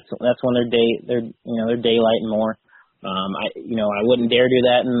 That's when they're daylighting more. I wouldn't dare do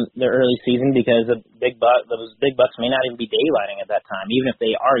that in the early season because those big bucks may not even be daylighting at that time, even if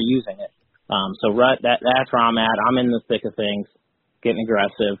they are using it. So rut, that's where I'm at. I'm in the thick of things, getting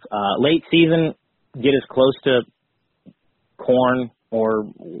aggressive. Late season, get as close to corn or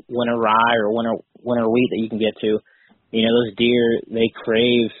winter rye or winter wheat that you can get to. Those deer, they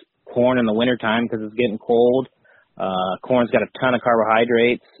crave corn in the wintertime because it's getting cold. Corn's got a ton of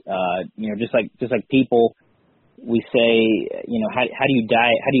carbohydrates. Just like people, we say, how do you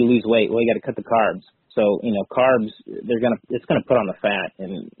diet? How do you lose weight? Well, you got to cut the carbs. So, carbs, it's going to put on the fat,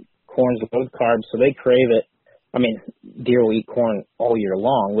 and corn's low carbs, so they crave it. I mean, deer will eat corn all year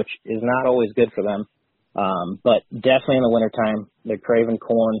long, which is not always good for them. But definitely in the wintertime, they're craving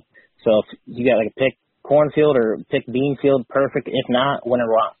corn. So if you got like a pick cornfield or pick bean field, perfect. If not, winter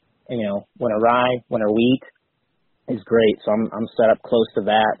rye, winter wheat is great. So I'm set up close to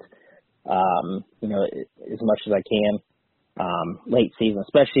that, as much as I can. Late season,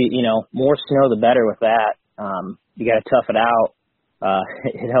 especially, more snow, the better with that. You got to tough it out.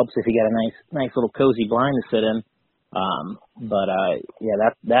 It helps if you got a nice little cozy blind to sit in.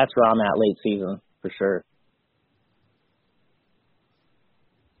 That's where I'm at late season for sure.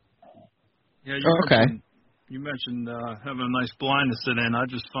 Yeah, you mentioned having a nice blind to sit in. I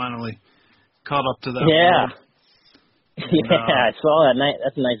just finally caught up to that. Yeah. World. I saw that.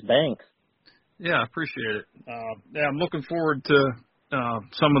 That's a nice bank. Yeah, I appreciate it. I'm looking forward to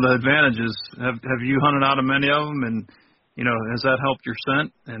some of the advantages. Have you hunted out of many of them, and has that helped your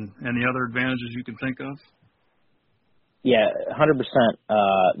scent and any other advantages you can think of? Yeah, 100%.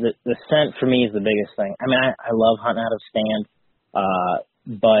 The scent for me is the biggest thing. I mean, I love hunting out of stand,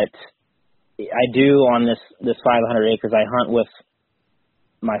 but I do on this 500 acres. I hunt with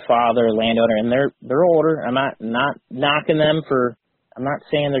my father, landowner, and they're older. I'm not knocking them for. I'm not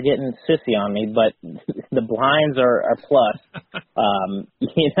saying they're getting sissy on me, but the blinds are plus.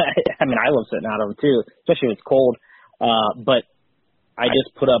 I mean, I love sitting out of them too, especially if it's cold. But I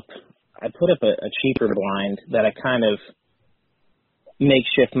put up a cheaper blind that I kind of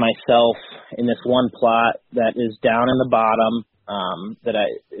makeshift myself in this one plot that is down in the bottom.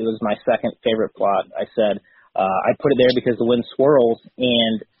 It was my second favorite plot. I said I put it there because the wind swirls,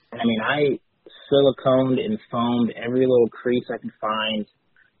 and I mean I siliconed and foamed every little crease I could find.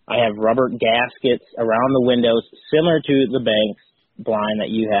 I have rubber gaskets around the windows, similar to the Banks blind that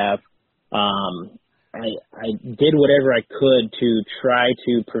you have. I did whatever I could to try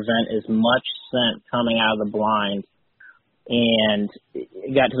to prevent as much scent coming out of the blind, and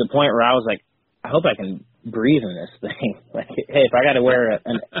it got to the point where I was like, I hope I can breathe in this thing. Like, hey, if I got to wear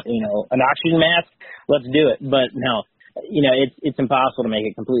an oxygen mask, let's do it. But no, it's impossible to make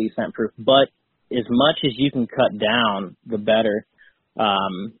it completely scent proof. But as much as you can cut down, the better.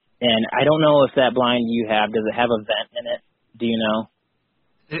 And I don't know if that blind you have, does it have a vent in it? Do you know?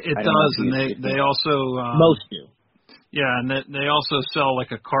 It does, and they also most do. Yeah, and they also sell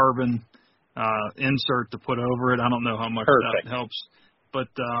like a carbon insert to put over it. I don't know how much Perfect. that helps, but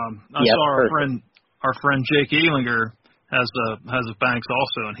I saw our friend Jake Ehlinger has a Banks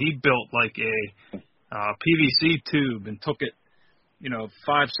also, and he built like a PVC tube and took it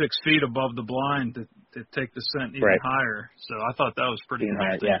 5-6 feet above the blind to take the scent even higher. So I thought that was pretty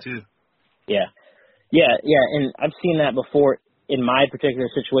interesting too. Yeah, and I've seen that before. In my particular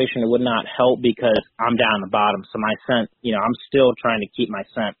situation, it would not help because I'm down the bottom, so my scent, I'm still trying to keep my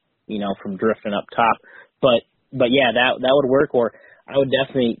scent, from drifting up top. But yeah, that would work. Or I would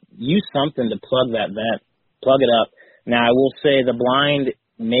definitely use something to plug that vent, plug it up. Now I will say the blind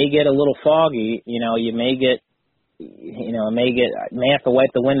may get a little foggy. You may get. May have to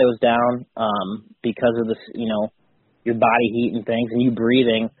wipe the windows down because of this, your body heat and things, and you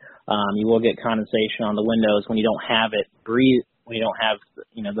breathing. You will get condensation on the windows when you don't have it. Breathe when you don't have,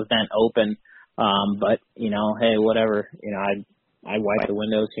 the vent open. But hey, whatever. I wipe the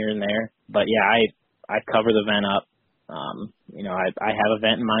windows here and there. But yeah, I cover the vent up. I have a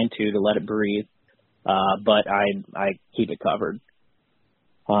vent in mine too to let it breathe. But I keep it covered.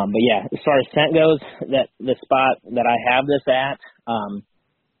 But yeah, as far as scent goes, that the spot that I have this at,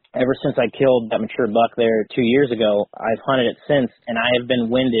 ever since I killed that mature buck there 2 years ago, I've hunted it since, and I have been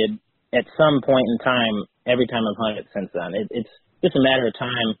winded at some point in time every time I've hunted it since then. It's just a matter of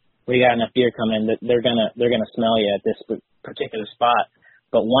time where you got enough deer coming in that they're gonna smell you at this particular spot.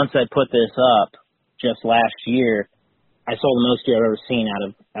 But once I put this up just last year, I sold the most deer I've ever seen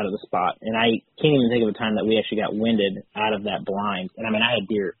out of the spot, and I can't even think of a time that we actually got winded out of that blind. And I mean, I had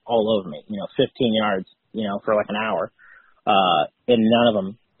deer all over me, 15 yards, for like an hour, and none of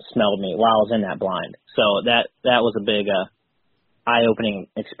them smelled me while I was in that blind. So that was a big eye-opening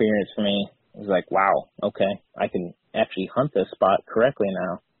experience for me. It was like, wow, okay, I can actually hunt this spot correctly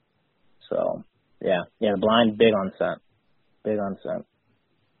now. So yeah, the blind big on scent.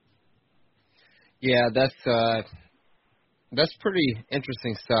 Yeah, that's pretty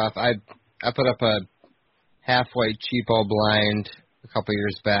interesting stuff. I put up a half-white cheapo blind a couple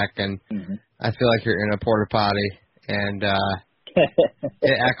years back, and I feel like you're in a porta potty. And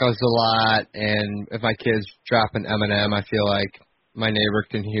it echoes a lot, and if my kids drop an M&M, I feel like my neighbor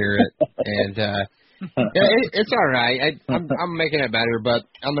can hear it, and it's all right. I'm making it better, but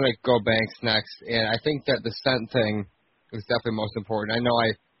I'm gonna go Banks next, and I think that the scent thing is definitely most important. I know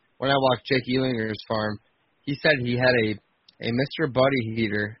when I walked Jake Elinger's farm, he said he had a Mr. Buddy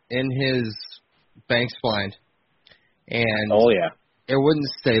heater in his Banks blind, and it wouldn't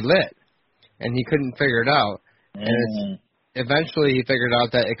stay lit, and he couldn't figure it out. And eventually he figured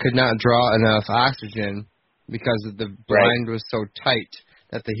out that it could not draw enough oxygen because the blind was so tight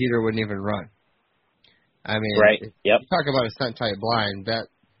that the heater wouldn't even run. I mean, you talk about a scent tight blind, that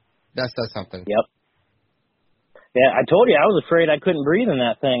says something. Yep. Yeah, I told you I was afraid I couldn't breathe in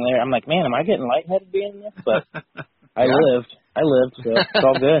that thing there. I'm like, man, am I getting lightheaded being in this? But I lived, so it's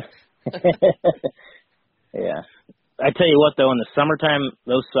all good. Yeah. I tell you what, though, in the summertime,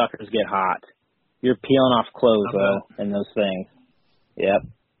 those suckers get hot. You're peeling off clothes, though, in those things. Yep.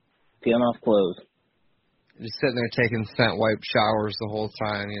 Peeling off clothes. Just sitting there taking scent wipe showers the whole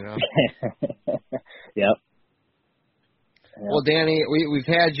time, you know. Yep. Well, Danny, we've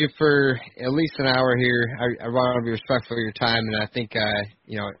had you for at least an hour here. I want to be respectful of your time, and I think it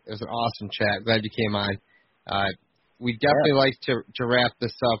was an awesome chat. Glad you came on. We definitely like to wrap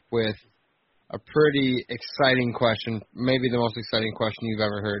this up with a pretty exciting question, maybe the most exciting question you've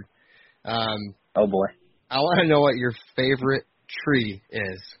ever heard. Oh boy! I want to know what your favorite tree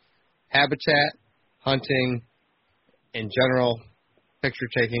is. Habitat, hunting, in general, picture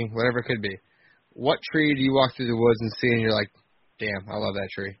taking, whatever it could be. What tree do you walk through the woods and see and you're like, damn, I love that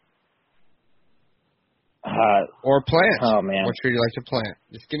tree? Or plant. Oh, man. What tree do you like to plant?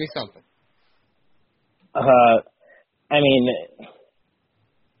 Just give me something. I mean,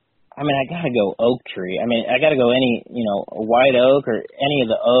 I got to go oak tree. I mean, I got to go any, a white oak or any of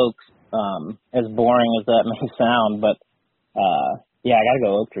the oaks, as boring as that may sound. But, I got to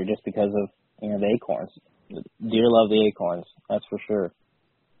go oak tree just because of, the acorns. Deer love the acorns, that's for sure.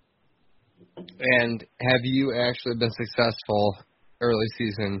 And have you actually been successful early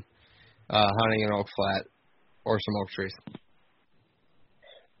season hunting an oak flat or some oak trees?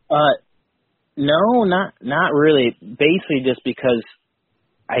 No, not really. Basically, just because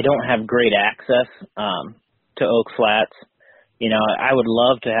I don't have great access to oak flats. I would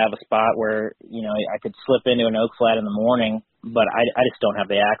love to have a spot where I could slip into an oak flat in the morning, but I just don't have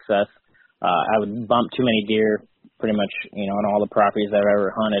the access. I would bump too many deer, pretty much, on all the properties I've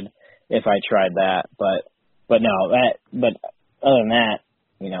ever hunted if I tried that. But no, but other than that,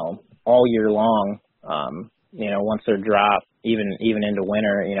 all year long, once they're dropped, even into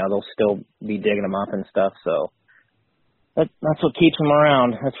winter, they'll still be digging them up and stuff. So that's what keeps them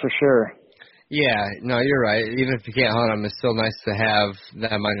around. That's for sure. Yeah, no, you're right. Even if you can't hunt them, it's still nice to have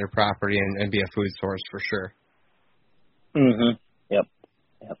them on your property and be a food source for sure. Mhm. Yep.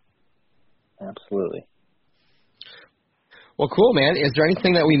 Absolutely. Well, cool, man. Is there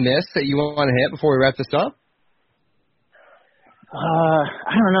anything that we missed that you want to hit before we wrap this up?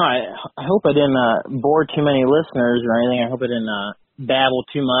 I don't know. I hope I didn't bore too many listeners or anything. I hope I didn't babble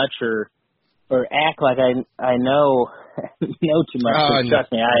too much or act like I know too much. Oh,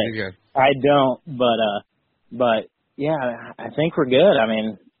 trust me, I don't. But yeah, I think we're good. I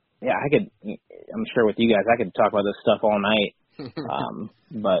mean, yeah, I'm sure with you guys, I could talk about this stuff all night.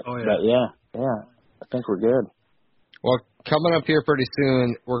 But yeah, I think we're good. Well, coming up here pretty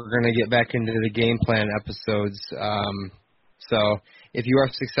soon, we're going to get back into the game plan episodes. So if you are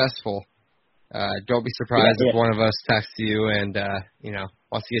successful, don't be surprised if one of us texts you and,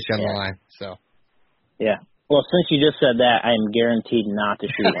 wants to get you on the line. So. Yeah. Well, since you just said that, I am guaranteed not to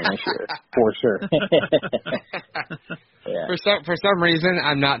shoot one this year, for sure. Yeah. For some reason,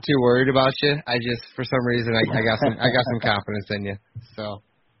 I'm not too worried about you. For some reason, I got some confidence in you. So.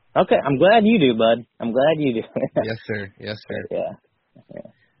 Okay, I'm glad you do, bud. I'm glad you do. Yes, sir. Yeah.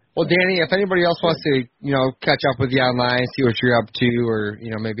 Well, Danny, if anybody else wants to, catch up with you online, see what you're up to, or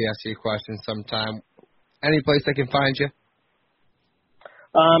maybe ask you a question sometime, any place they can find you?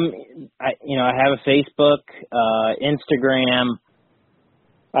 I have a Facebook, Instagram.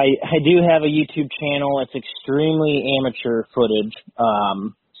 I do have a YouTube channel. It's extremely amateur footage.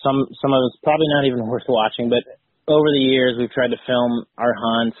 Some of it's probably not even worth watching, but over the years we've tried to film our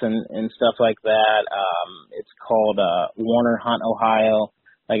hunts and stuff like that. It's called Warner Hunt Ohio.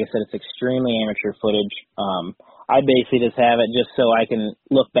 Like I said, it's extremely amateur footage. I basically just have it just so I can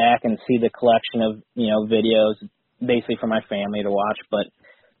look back and see the collection of videos, basically for my family to watch. But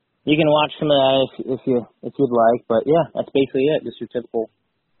you can watch some of that if you'd like. But yeah, that's basically it. Just your typical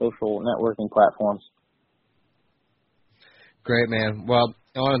social networking platforms. Great, man. Well,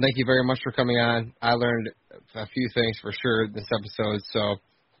 I want to thank you very much for coming on. I learned a few things for sure this episode, so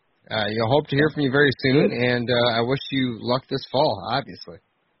hope to hear from you very soon, and I wish you luck this fall, obviously.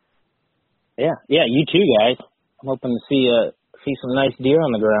 Yeah, you too, guys. I'm hoping to see some nice deer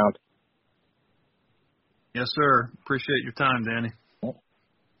on the ground. Yes, sir. Appreciate your time, Danny.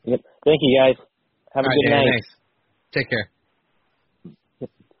 Yep. Thank you, guys. Have a good Danny, night. thanks. Take care.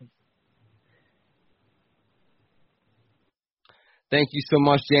 Thank you so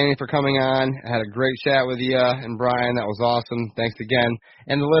much, Danny, for coming on. I had a great chat with you and Brian. That was awesome. Thanks again.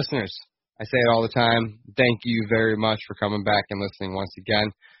 And the listeners, I say it all the time, thank you very much for coming back and listening once again.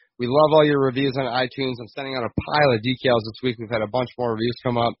 We love all your reviews on iTunes. I'm sending out a pile of decals this week. We've had a bunch more reviews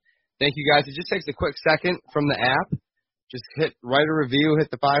come up. Thank you, guys. It just takes a quick second from the app. Just write a review, hit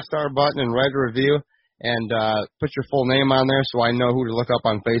the 5-star button, and write a review, and put your full name on there so I know who to look up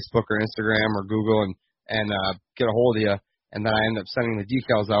on Facebook or Instagram or Google and get a hold of you. And then I end up sending the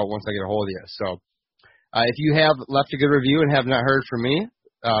decals out once I get a hold of you. So if you have left a good review and have not heard from me,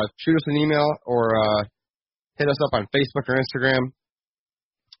 shoot us an email or hit us up on Facebook or Instagram.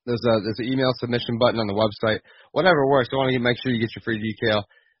 There's an email submission button on the website. Whatever works. I want to make sure you get your free decal.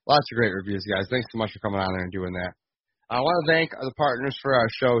 Lots of great reviews, guys. Thanks so much for coming on there and doing that. I want to thank the partners for our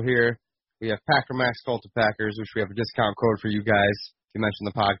show here. We have Packer Max Cultipackers, which we have a discount code for you guys if you mention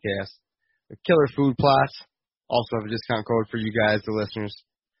the podcast. The Killer Food Plots. Also have a discount code for you guys, the listeners.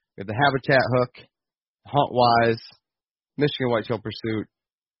 We have the Habitat Hook, HuntWise, Michigan Whitetail Pursuit,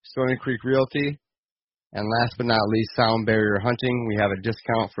 Stony Creek Realty, and last but not least, Sound Barrier Hunting. We have a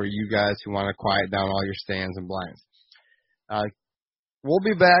discount for you guys who want to quiet down all your stands and blinds. We'll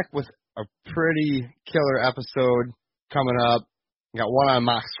be back with a pretty killer episode coming up. We got one on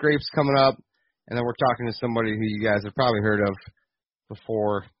mock scrapes coming up, and then we're talking to somebody who you guys have probably heard of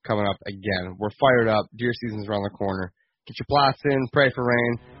before coming up again. We're fired up. Deer season's around the corner. Get your plots in. Pray for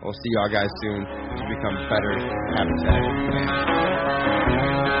rain. We'll see y'all guys soon to become better habitat managers.